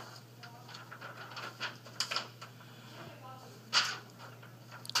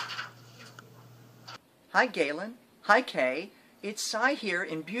 Hi, Galen. Hi, Kay. It's Cy here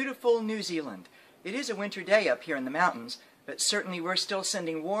in beautiful New Zealand. It is a winter day up here in the mountains, but certainly we're still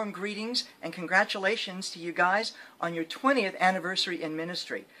sending warm greetings and congratulations to you guys on your 20th anniversary in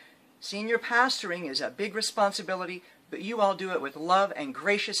ministry. Senior pastoring is a big responsibility, but you all do it with love and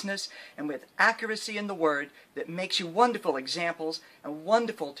graciousness and with accuracy in the Word that makes you wonderful examples and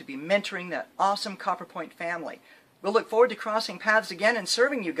wonderful to be mentoring that awesome Copper Pointe family. We'll look forward to crossing paths again and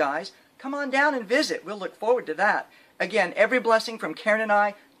serving you guys. Come on down and visit. We'll look forward to that. Again, every blessing from Karen and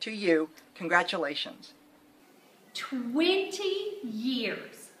I to you. Congratulations. 20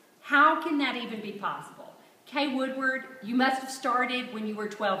 years. How can that even be possible? Kay Woodward, you must have started when you were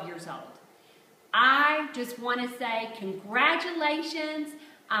 12 years old. I just want to say congratulations.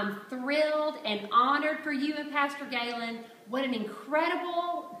 I'm thrilled and honored for you and Pastor Galen. What an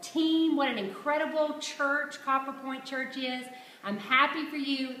incredible team, what an incredible church Copper Pointe Church is. I'm happy for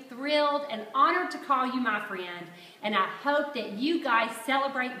you, thrilled, and honored to call you my friend, and I hope that you guys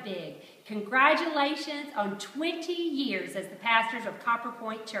celebrate big. Congratulations on 20 years as the pastors of Copper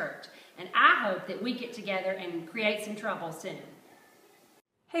Pointe Church, and I hope that we get together and create some trouble soon.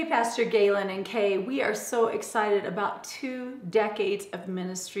 Hey, Pastor Galen and Kay, we are so excited about 2 decades of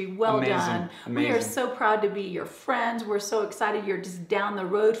ministry. Well done. We are so proud to be your friends. We're so excited you're just down the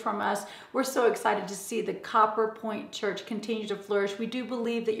road from us. We're so excited to see the Copper Pointe Church continue to flourish. We do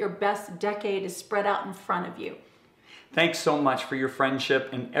believe that your best decade is spread out in front of you. Thanks so much for your friendship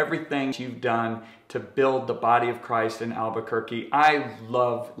and everything you've done to build the body of Christ in Albuquerque.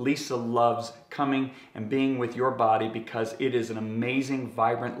 Lisa loves coming and being with your body because it is an amazing,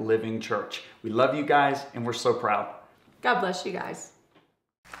 vibrant, living church. We love you guys and we're so proud. God bless you guys.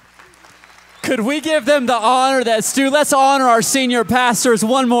 Could we give them the honor that's due? Let's honor our senior pastors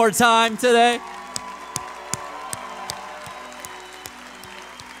one more time today.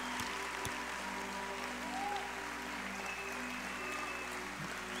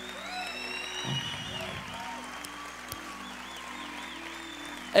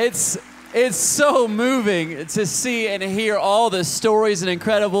 It's so moving to see and hear all the stories and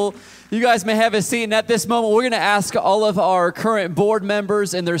incredible. You guys may have a seat, and at this moment, we're going to ask all of our current board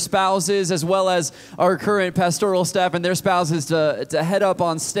members and their spouses, as well as our current pastoral staff and their spouses, to head up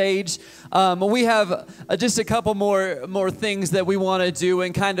on stage. We have just a couple more things that we want to do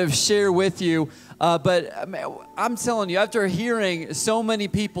and kind of share with you. But I'm telling you, after hearing so many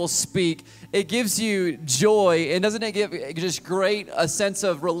people speak, it gives you joy, and doesn't it give just a sense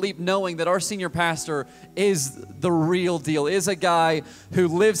of relief knowing that our senior pastor is the real deal, is a guy who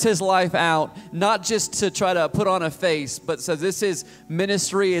lives his life out, not just to try to put on a face, but says this is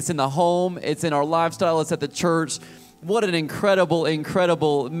ministry, it's in the home, it's in our lifestyle, it's at the church. What an incredible,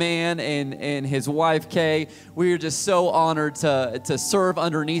 incredible man and his wife, Kay. We are just so honored to serve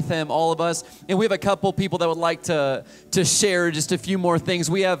underneath him, all of us. And we have a couple people that would like to share just a few more things.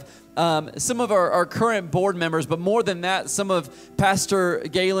 We have some of our current board members, but more than that, some of Pastor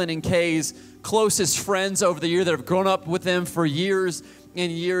Galen and Kay's closest friends over the year that have grown up with them for years and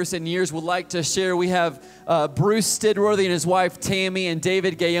years and years would like to share. We have Bruce Stidworthy and his wife Tammy and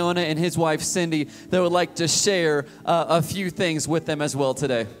David Gayona and his wife Cindy that would like to share a few things with them as well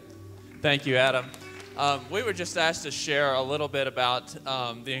today. Thank you, Adam. We were just asked to share a little bit about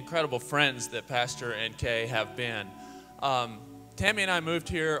the incredible friends that Pastor and Kay have been. Tammy and I moved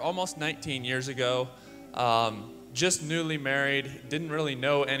here almost 19 years ago, just newly married, didn't really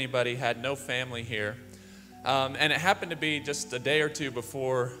know anybody, had no family here. And it happened to be just a day or two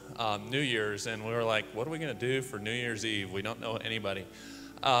before New Year's, and we were like, what are we going to do for New Year's Eve? We don't know anybody.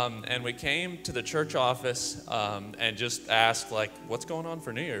 And we came to the church office and just asked, like, what's going on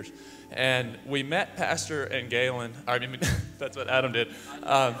for New Year's? And we met Pastor and Galen. I mean, that's what Adam did.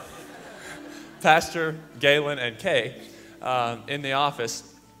 Pastor, Galen, and Kay in the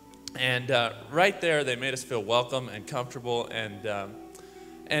office. And right there, they made us feel welcome and comfortable. And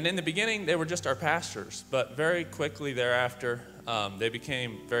in the beginning, they were just our pastors. But very quickly thereafter, they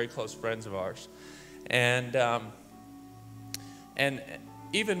became very close friends of ours. And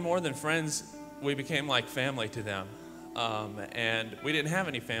even more than friends, we became like family to them. And we didn't have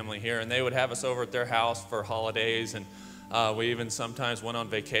any family here, and they would have us over at their house for holidays, and we even sometimes went on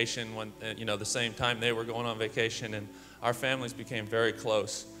vacation when, the same time they were going on vacation, and our families became very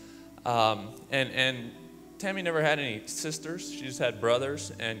close. And Tammy never had any sisters. She just had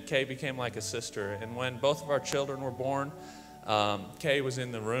brothers, and Kay became like a sister. And when both of our children were born, Kay was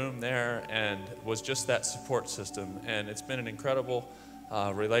in the room there and was just that support system. And it's been an incredible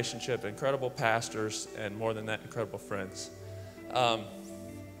relationship, incredible pastors, and more than that, incredible friends.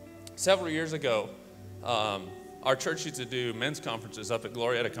 Several years ago, our church used to do men's conferences up at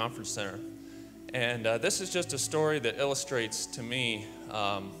Glorietta Conference Center. And this is just a story that illustrates to me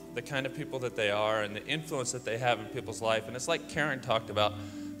the kind of people that they are and the influence that they have in people's life. And it's like Karen talked about,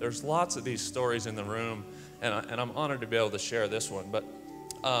 there's lots of these stories in the room, and I'm honored to be able to share this one. But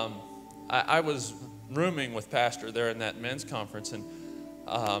I was rooming with Pastor there in that men's conference,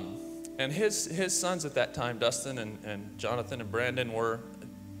 and his sons at that time, Dustin and Jonathan and Brandon, were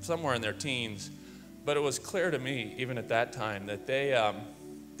somewhere in their teens. But it was clear to me, even at that time, that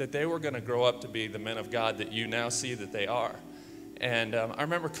they were going to grow up to be the men of God that you now see that they are. And I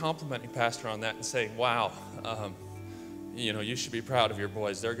remember complimenting Pastor on that and saying, wow, you should be proud of your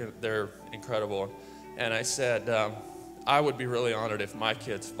boys. They're incredible. And I said, I would be really honored if my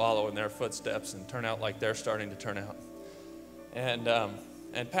kids follow in their footsteps and turn out like they're starting to turn out.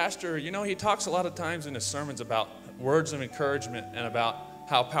 And Pastor, he talks a lot of times in his sermons about words of encouragement and about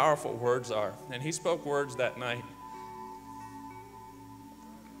how powerful words are. And he spoke words that night.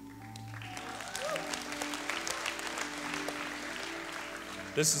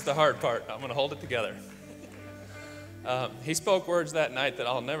 This is the hard part. I'm going to hold it together. He spoke words that night that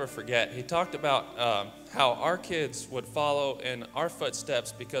I'll never forget. He talked about how our kids would follow in our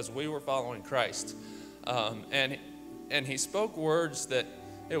footsteps because we were following Christ. And he spoke words that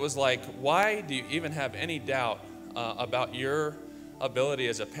it was like, why do you even have any doubt about your ability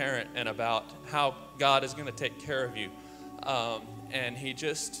as a parent and about how God is going to take care of you? And he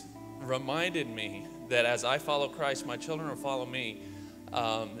just reminded me that as I follow Christ, my children will follow me.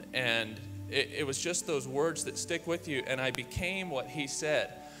 And it was just those words that stick with you. And I became what he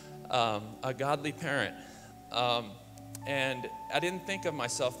said, a godly parent. And I didn't think of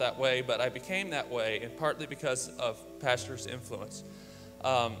myself that way, but I became that way, and partly because of Pastor's influence.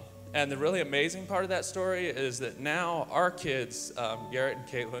 And the really amazing part of that story is that now our kids, Garrett and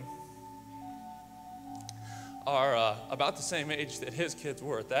Caitlin, are about the same age that his kids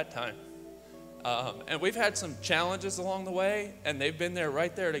were at that time. And we've had some challenges along the way, and they've been there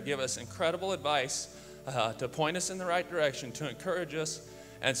right there to give us incredible advice, to point us in the right direction, to encourage us.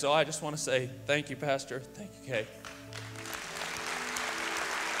 And so I just want to say thank you, Pastor. Thank you, Kay.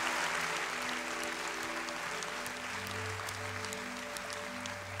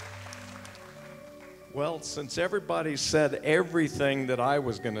 Well, since everybody said everything that I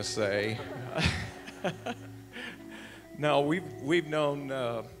was going to say, no, we've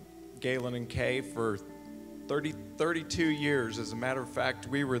known Galen and Kay for 32 years. As a matter of fact,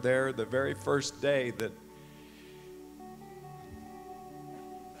 we were there the very first day that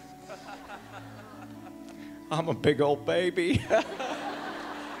I'm a big old baby.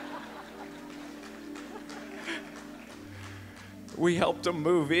 We helped them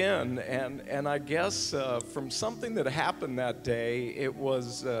move in, and I guess from something that happened that day, it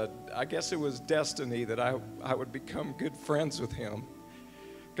was, I guess it was destiny that I would become good friends with him.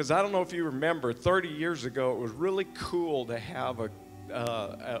 Because I don't know if you remember, 30 years ago, it was really cool to have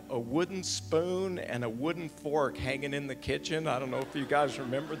a wooden spoon and a wooden fork hanging in the kitchen. I don't know if you guys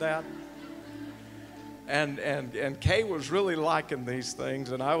remember that. And Kay was really liking these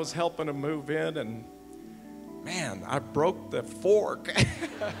things, and I was helping him move in, and man, I broke the fork.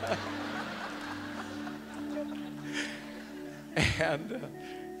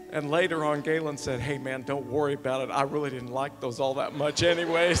 And later on, Galen said, hey, man, don't worry about it. I really didn't like those all that much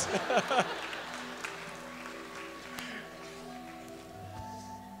anyways.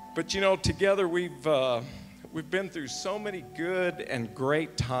 But, together we've been through so many good and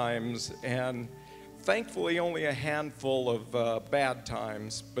great times, and thankfully only a handful of bad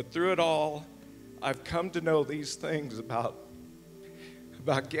times. But through it all, I've come to know these things about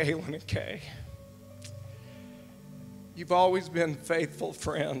about Galen and Kay. You've always been faithful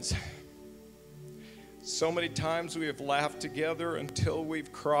friends. So many times we have laughed together until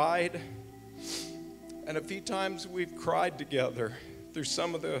we've cried. And a few times we've cried together through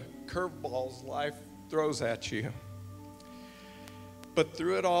some of the curveballs life throws at you. But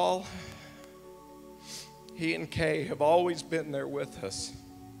through it all, he and Kay have always been there with us.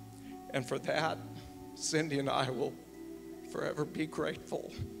 And for that, Cindy and I will forever be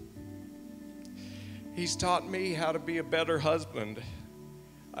grateful. He's taught me how to be a better husband.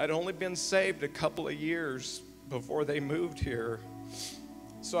 I'd only been saved a couple of years before they moved here,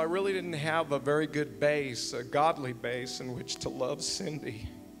 so I really didn't have a very good base, a godly base in which to love Cindy.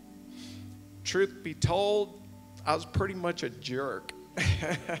 Truth be told, I was pretty much a jerk.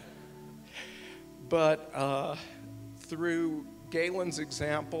 But through Galen's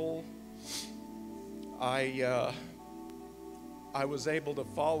example, I was able to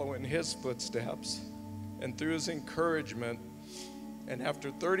follow in his footsteps, and through his encouragement, and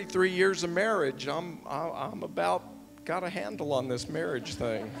after 33 years of marriage, I'm about got a handle on this marriage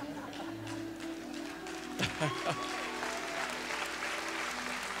thing.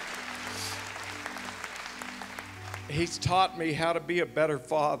 He's taught me how to be a better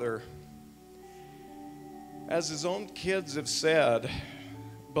father. As his own kids have said,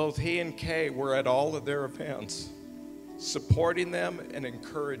 both he and Kay were at all of their events, supporting them and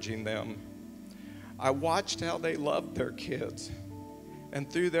encouraging them. I watched how they loved their kids,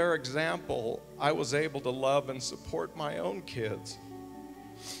 and through their example, I was able to love and support my own kids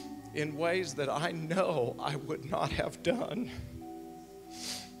in ways that I know I would not have done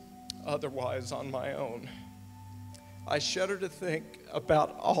otherwise on my own. I shudder to think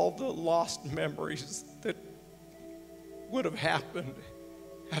about all the lost memories that would have happened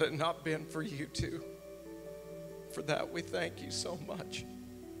had it not been for you two. For that, we thank you so much.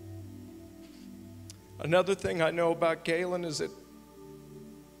 Another thing I know about Galen is that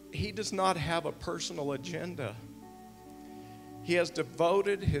he does not have a personal agenda. He has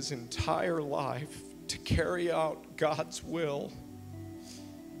devoted his entire life to carry out God's will,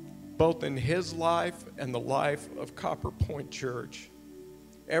 both in his life and the life of Copper Pointe Church.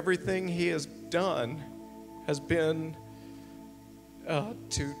 Everything he has done has been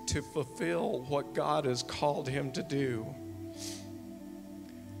to fulfill what God has called him to do.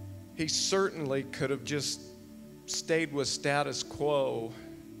 He certainly could have just stayed with status quo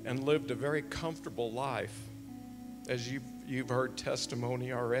and lived a very comfortable life, as you've heard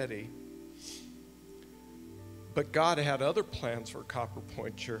testimony already. But God had other plans for Copper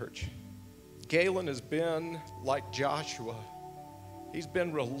Pointe Church. Galen has been like Joshua. He's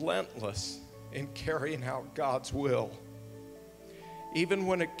been relentless in carrying out God's will, even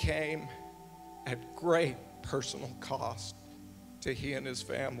when it came at great personal cost to he and his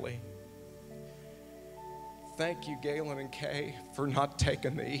family. Thank you, Galen and Kay, for not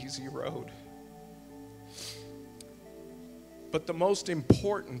taking the easy road. But the most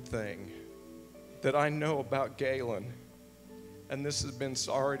important thing that I know about Galen, and this has been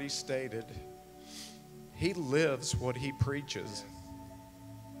already stated, he lives what he preaches.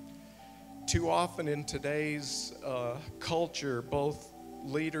 Too often in today's culture, both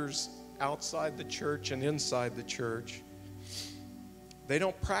leaders outside the church and inside the church, they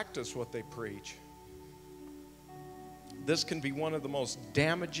don't practice what they preach. This can be one of the most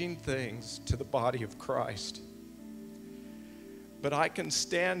damaging things to the body of Christ. But I can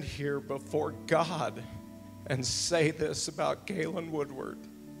stand here before God and say this about Galen Woodward.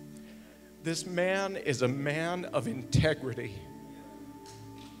 This man is a man of integrity.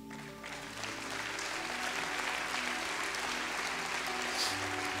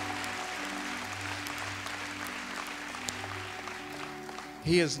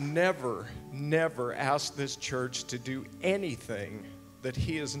 He has never asked this church to do anything that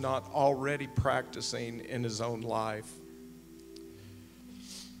he is not already practicing in his own life.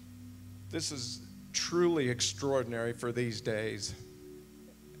 This is truly extraordinary for these days.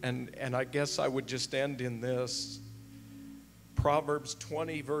 And I guess I would just end in this. Proverbs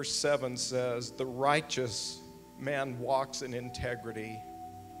 20 verse 7 says, "The righteous man walks in integrity.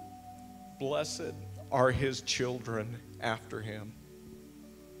 Blessed are his children after him."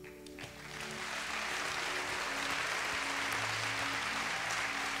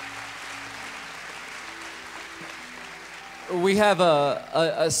 We have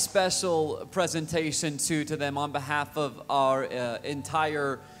a special presentation to them on behalf of our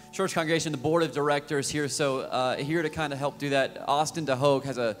entire church congregation, the board of directors here. So here to kind of help do that, Austin DeHogue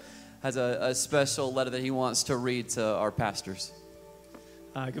has a special letter that he wants to read to our pastors.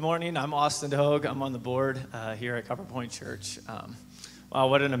 Good morning. I'm Austin DeHogue. I'm on the board here at Copper Pointe Church. Wow,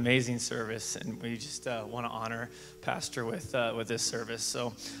 what an amazing service, and we just want to honor Pastor with this service.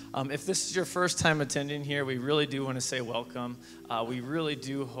 So if this is your first time attending here, we really do want to say welcome. We really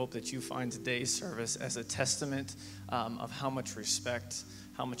do hope that you find today's service as a testament of how much respect,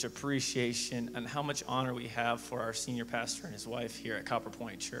 how much appreciation, and how much honor we have for our senior pastor and his wife here at Copper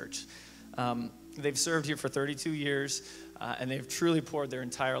Pointe Church. They've served here for 32 years, and they've truly poured their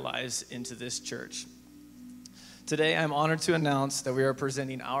entire lives into this church. Today, I'm honored to announce that we are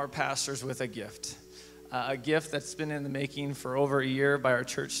presenting our pastors with a gift that's been in the making for over a year by our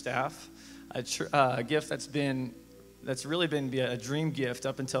church staff, a gift that's really been a dream gift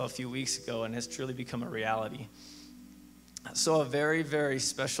up until a few weeks ago and has truly become a reality. So a very, very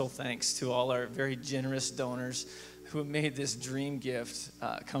special thanks to all our very generous donors who have made this dream gift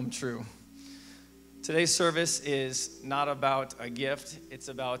come true. Today's service is not about a gift, it's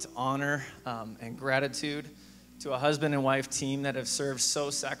about honor and gratitude to a husband and wife team that have served so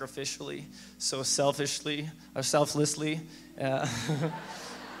sacrificially, so selflessly.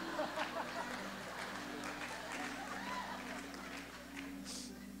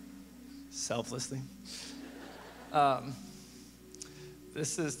 Selflessly. The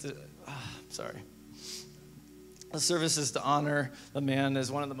service is to honor the man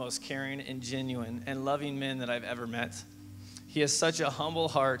as one of the most caring and genuine and loving men that I've ever met. He has such a humble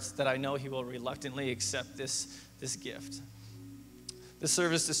heart that I know he will reluctantly accept this gift. This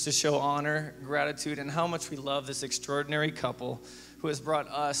service is to show honor, gratitude, and how much we love this extraordinary couple who has brought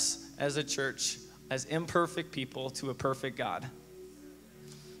us as a church, as imperfect people, to a perfect God.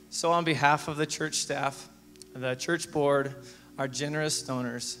 So on behalf of the church staff, the church board, our generous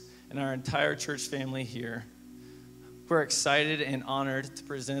donors, and our entire church family here, we're excited and honored to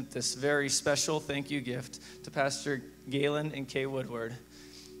present this very special thank you gift to Pastor Galen and Kay Woodward.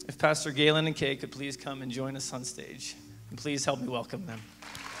 If Pastor Galen and Kay could please come and join us on stage, and please help me welcome them.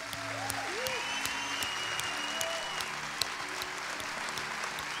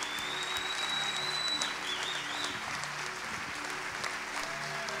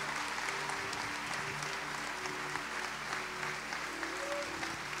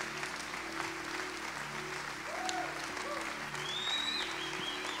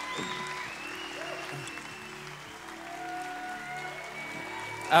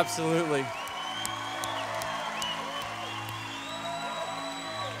 Absolutely.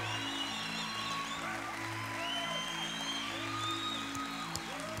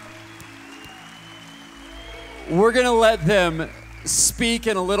 We're going to let them speak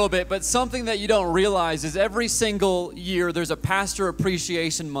in a little bit, but something that you don't realize is every single year there's a Pastor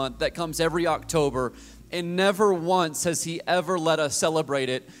Appreciation Month that comes every October, and never once has he ever let us celebrate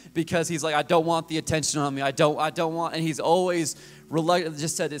it because he's like, I don't want the attention on me. I don't want, and he's always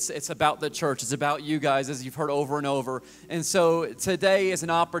just said it's about the church. It's about you guys, as you've heard over and over. And so today is an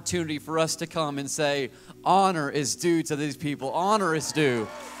opportunity for us to come and say, honor is due to these people. Honor is due.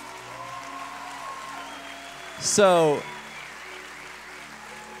 So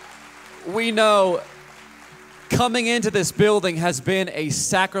we know coming into this building has been a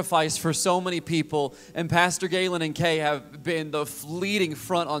sacrifice for so many people, and Pastor Galen and Kay have been the leading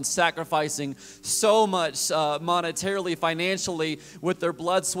front on sacrificing so much monetarily, financially, with their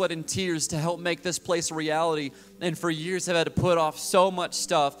blood, sweat, and tears to help make this place a reality, and for years have had to put off so much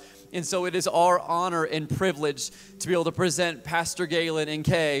stuff. And so it is our honor and privilege to be able to present Pastor Galen and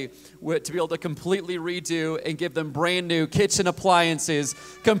Kay to be able to completely redo and give them brand new kitchen appliances,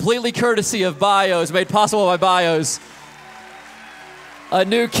 completely courtesy of Bios, made possible by Bios. A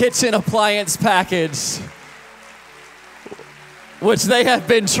new kitchen appliance package, which they have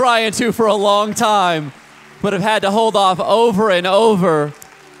been trying to for a long time, but have had to hold off over and over.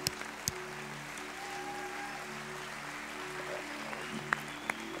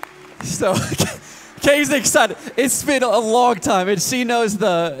 So Kay's excited. It's been a long time, and she knows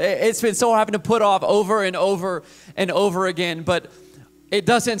it's been so having to put off over and over and over again, but it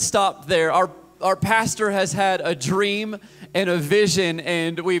doesn't stop there. Our pastor has had a dream and a vision,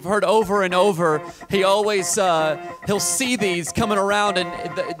 and we've heard over and over, he always, he'll see these coming around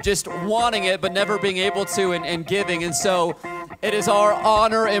and just wanting it, but never being able to and giving. And so it is our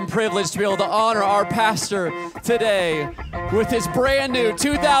honor and privilege to be able to honor our pastor today with his brand new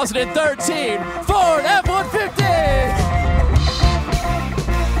 2013 Ford F-150.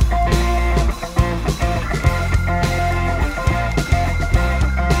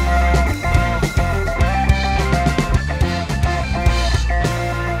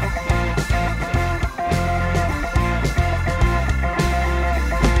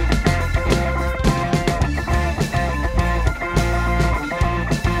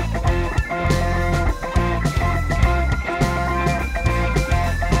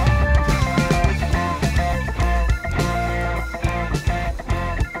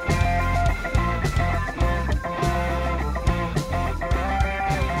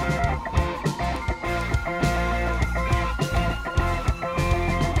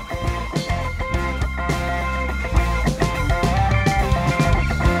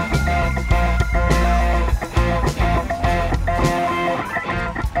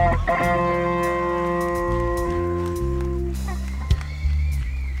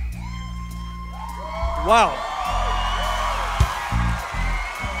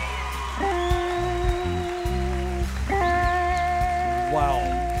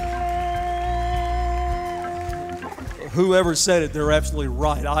 whoever said it, they're absolutely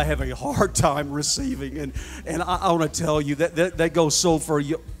right. I have a hard time receiving, and I want to tell you that goes so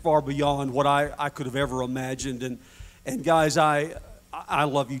far beyond what I could have ever imagined. And guys, I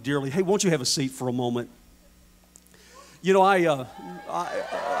love you dearly. Hey, won't you have a seat for a moment? You know, I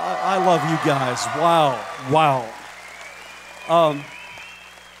love you guys. Wow.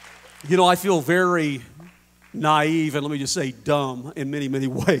 You know, I feel very naive, and let me just say dumb in many, many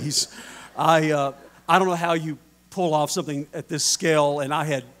ways. I don't know how you pull off something at this scale, and I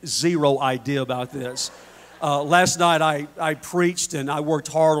had zero idea about this. Last night I preached and I worked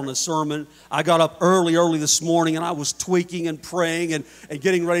hard on a sermon. I got up early this morning, and I was tweaking and praying and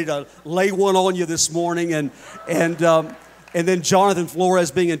getting ready to lay one on you this morning. And then Jonathan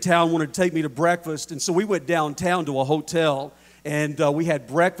Flores, being in town, wanted to take me to breakfast. And so we went downtown to a hotel, and we had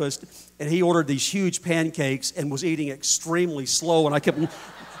breakfast. And he ordered these huge pancakes and was eating extremely slow. And I kept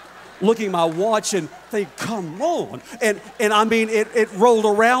looking at my watch and think, come on. And I mean, it rolled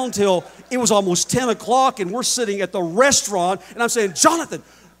around till it was almost 10 o'clock, and we're sitting at the restaurant, and I'm saying, Jonathan,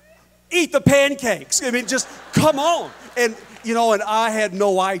 eat the pancakes. I mean, just come on. And, you know, and I had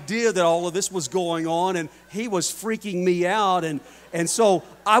no idea that all of this was going on, and he was freaking me out. And so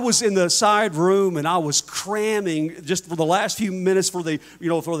I was in the side room, and I was cramming just for the last few minutes for the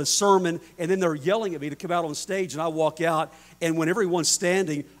sermon, and then they're yelling at me to come out on stage, and I walk out, and when everyone's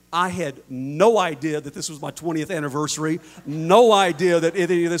standing, I had no idea that this was my 20th anniversary, no idea that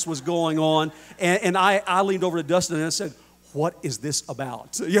any of this was going on, and I leaned over to Dustin and I said, what is this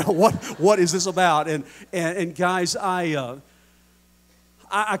about? You know, what is this about? And guys, I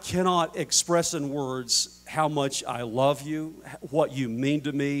cannot express in words how much I love you, what you mean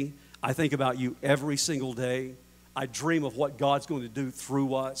to me. I think about you every single day. I dream of what God's going to do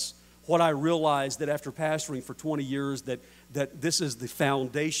through us. What I realized that after pastoring for 20 years, that this is the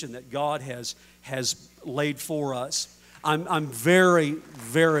foundation that God has laid for us. I'm very,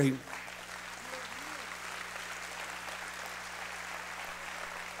 very...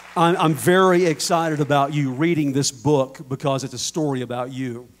 I'm very excited about you reading this book because it's a story about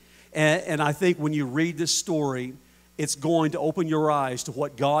you. And I think when you read this story, it's going to open your eyes to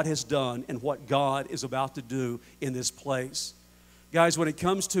what God has done and what God is about to do in this place. Guys, when it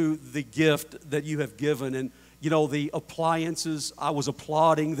comes to the gift that you have given and, you know, the appliances, I was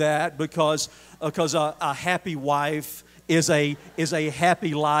applauding that because a happy wife is a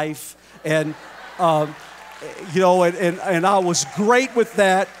happy life. And, you know, and I was great with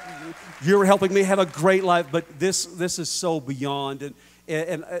that. You're helping me have a great life, but this is so beyond,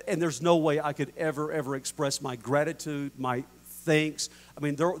 and there's no way I could ever express my gratitude, my thanks. I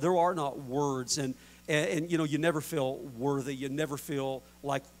mean, there are not words, and you know, you never feel worthy. You never feel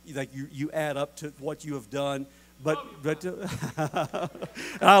like you add up to what you have done. But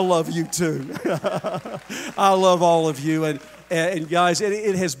I love you too. I love all of you, and guys,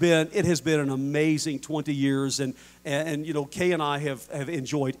 it has been an amazing 20 years, and you know, Kay and I have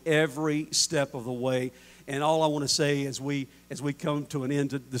enjoyed every step of the way. And all I want to say as we come to an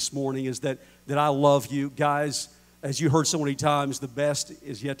end this morning is that I love you, guys. As you heard so many times, the best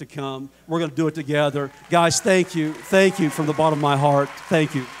is yet to come. We're going to do it together, guys. Thank you from the bottom of my heart.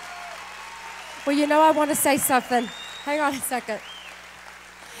 Thank you. Well, you know, I want to say something. Hang on a second.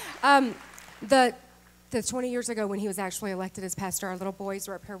 The 20 years ago when he was actually elected as pastor, our little boys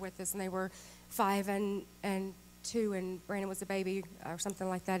were up here with us, and they were 5 and 2, and Brandon was a baby or something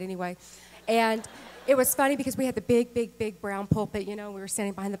like that anyway. And it was funny because we had the big brown pulpit, you know, we were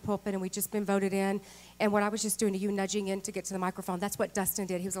standing behind the pulpit, and we'd just been voted in. And what I was just doing to you, nudging in to get to the microphone, that's what Dustin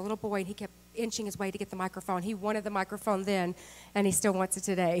did. He was a little boy, and he kept inching his way to get the microphone. He wanted the microphone then, and he still wants it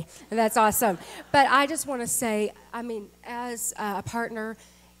today. And that's awesome. But I just want to say, I mean, as a partner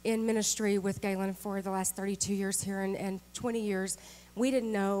in ministry with Galen for the last 32 years here and 20 years, we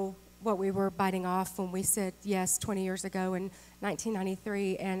didn't know what we were biting off when we said yes 20 years ago in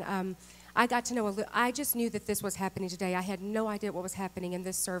 1993. And I got to know, I just knew that this was happening today. I had no idea what was happening in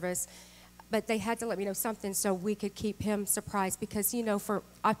this service, but they had to let me know something so we could keep him surprised because, you know,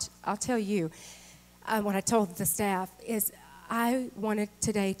 I'll tell you, what I told the staff is I wanted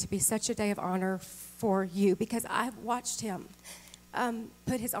today to be such a day of honor for you because I've watched him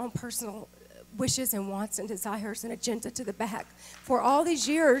put his own personal wishes and wants and desires and agenda to the back for all these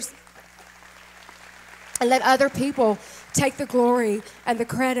years and let other people take the glory and the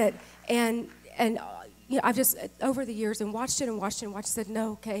credit. And you know, I've just over the years and watched it, said,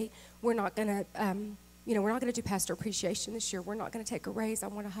 no, okay, we're not gonna, you know, we're not gonna do pastor appreciation this year. We're not gonna take a raise. I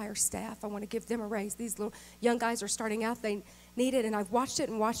want to hire staff. I want to give them a raise. These little young guys are starting out. They need it. And I've watched it,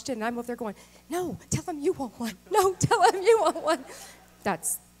 and I'm over there going, no, tell them you want one. No, tell them you want one.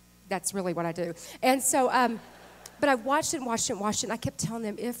 That's really what I do. And so, But I watched it and watched it and watched it, and I kept telling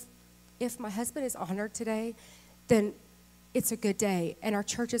them, if my husband is honored today, then it's a good day, and our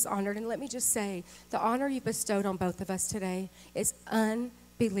church is honored. And let me just say, the honor you bestowed on both of us today is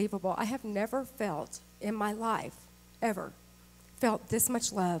unbelievable. I have never felt in my life, ever, felt this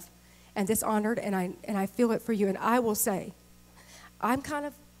much love and this honored, and I feel it for you. And I will say, I'm kind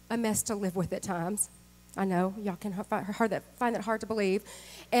of a mess to live with at times. I know y'all can find that hard to believe.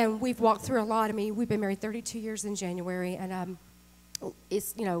 And we've walked through a lot. I mean, we've been married 32 years in January, and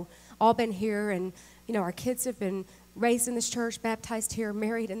it's, you know, all been here, and, you know, our kids have been raised in this church, baptized here,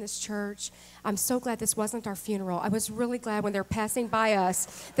 married in this church. I'm so glad this wasn't our funeral. I was really glad when they're passing by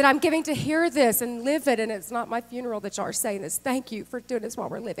us that I'm getting to hear this and live it, and it's not my funeral that y'all are saying this. Thank you for doing this while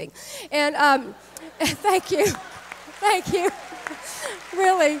we're living. And thank you. Thank you.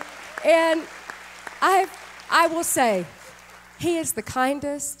 Really. And I will say, he is the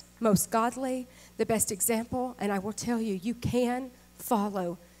kindest, most godly, the best example, and I will tell you, you can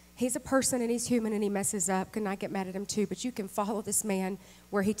follow. He's a person, and he's human, and he messes up, and I get mad at him too, but you can follow this man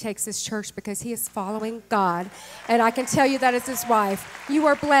where he takes this church because he is following God, and I can tell you that as his wife. You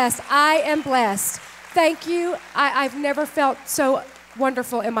are blessed. I am blessed. Thank you. I've never felt so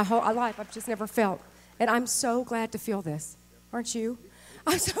wonderful in my whole life. I've just never felt, and I'm so glad to feel this. Aren't you?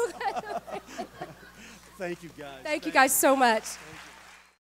 I'm so glad. Thank you, guys. Thank you guys so much.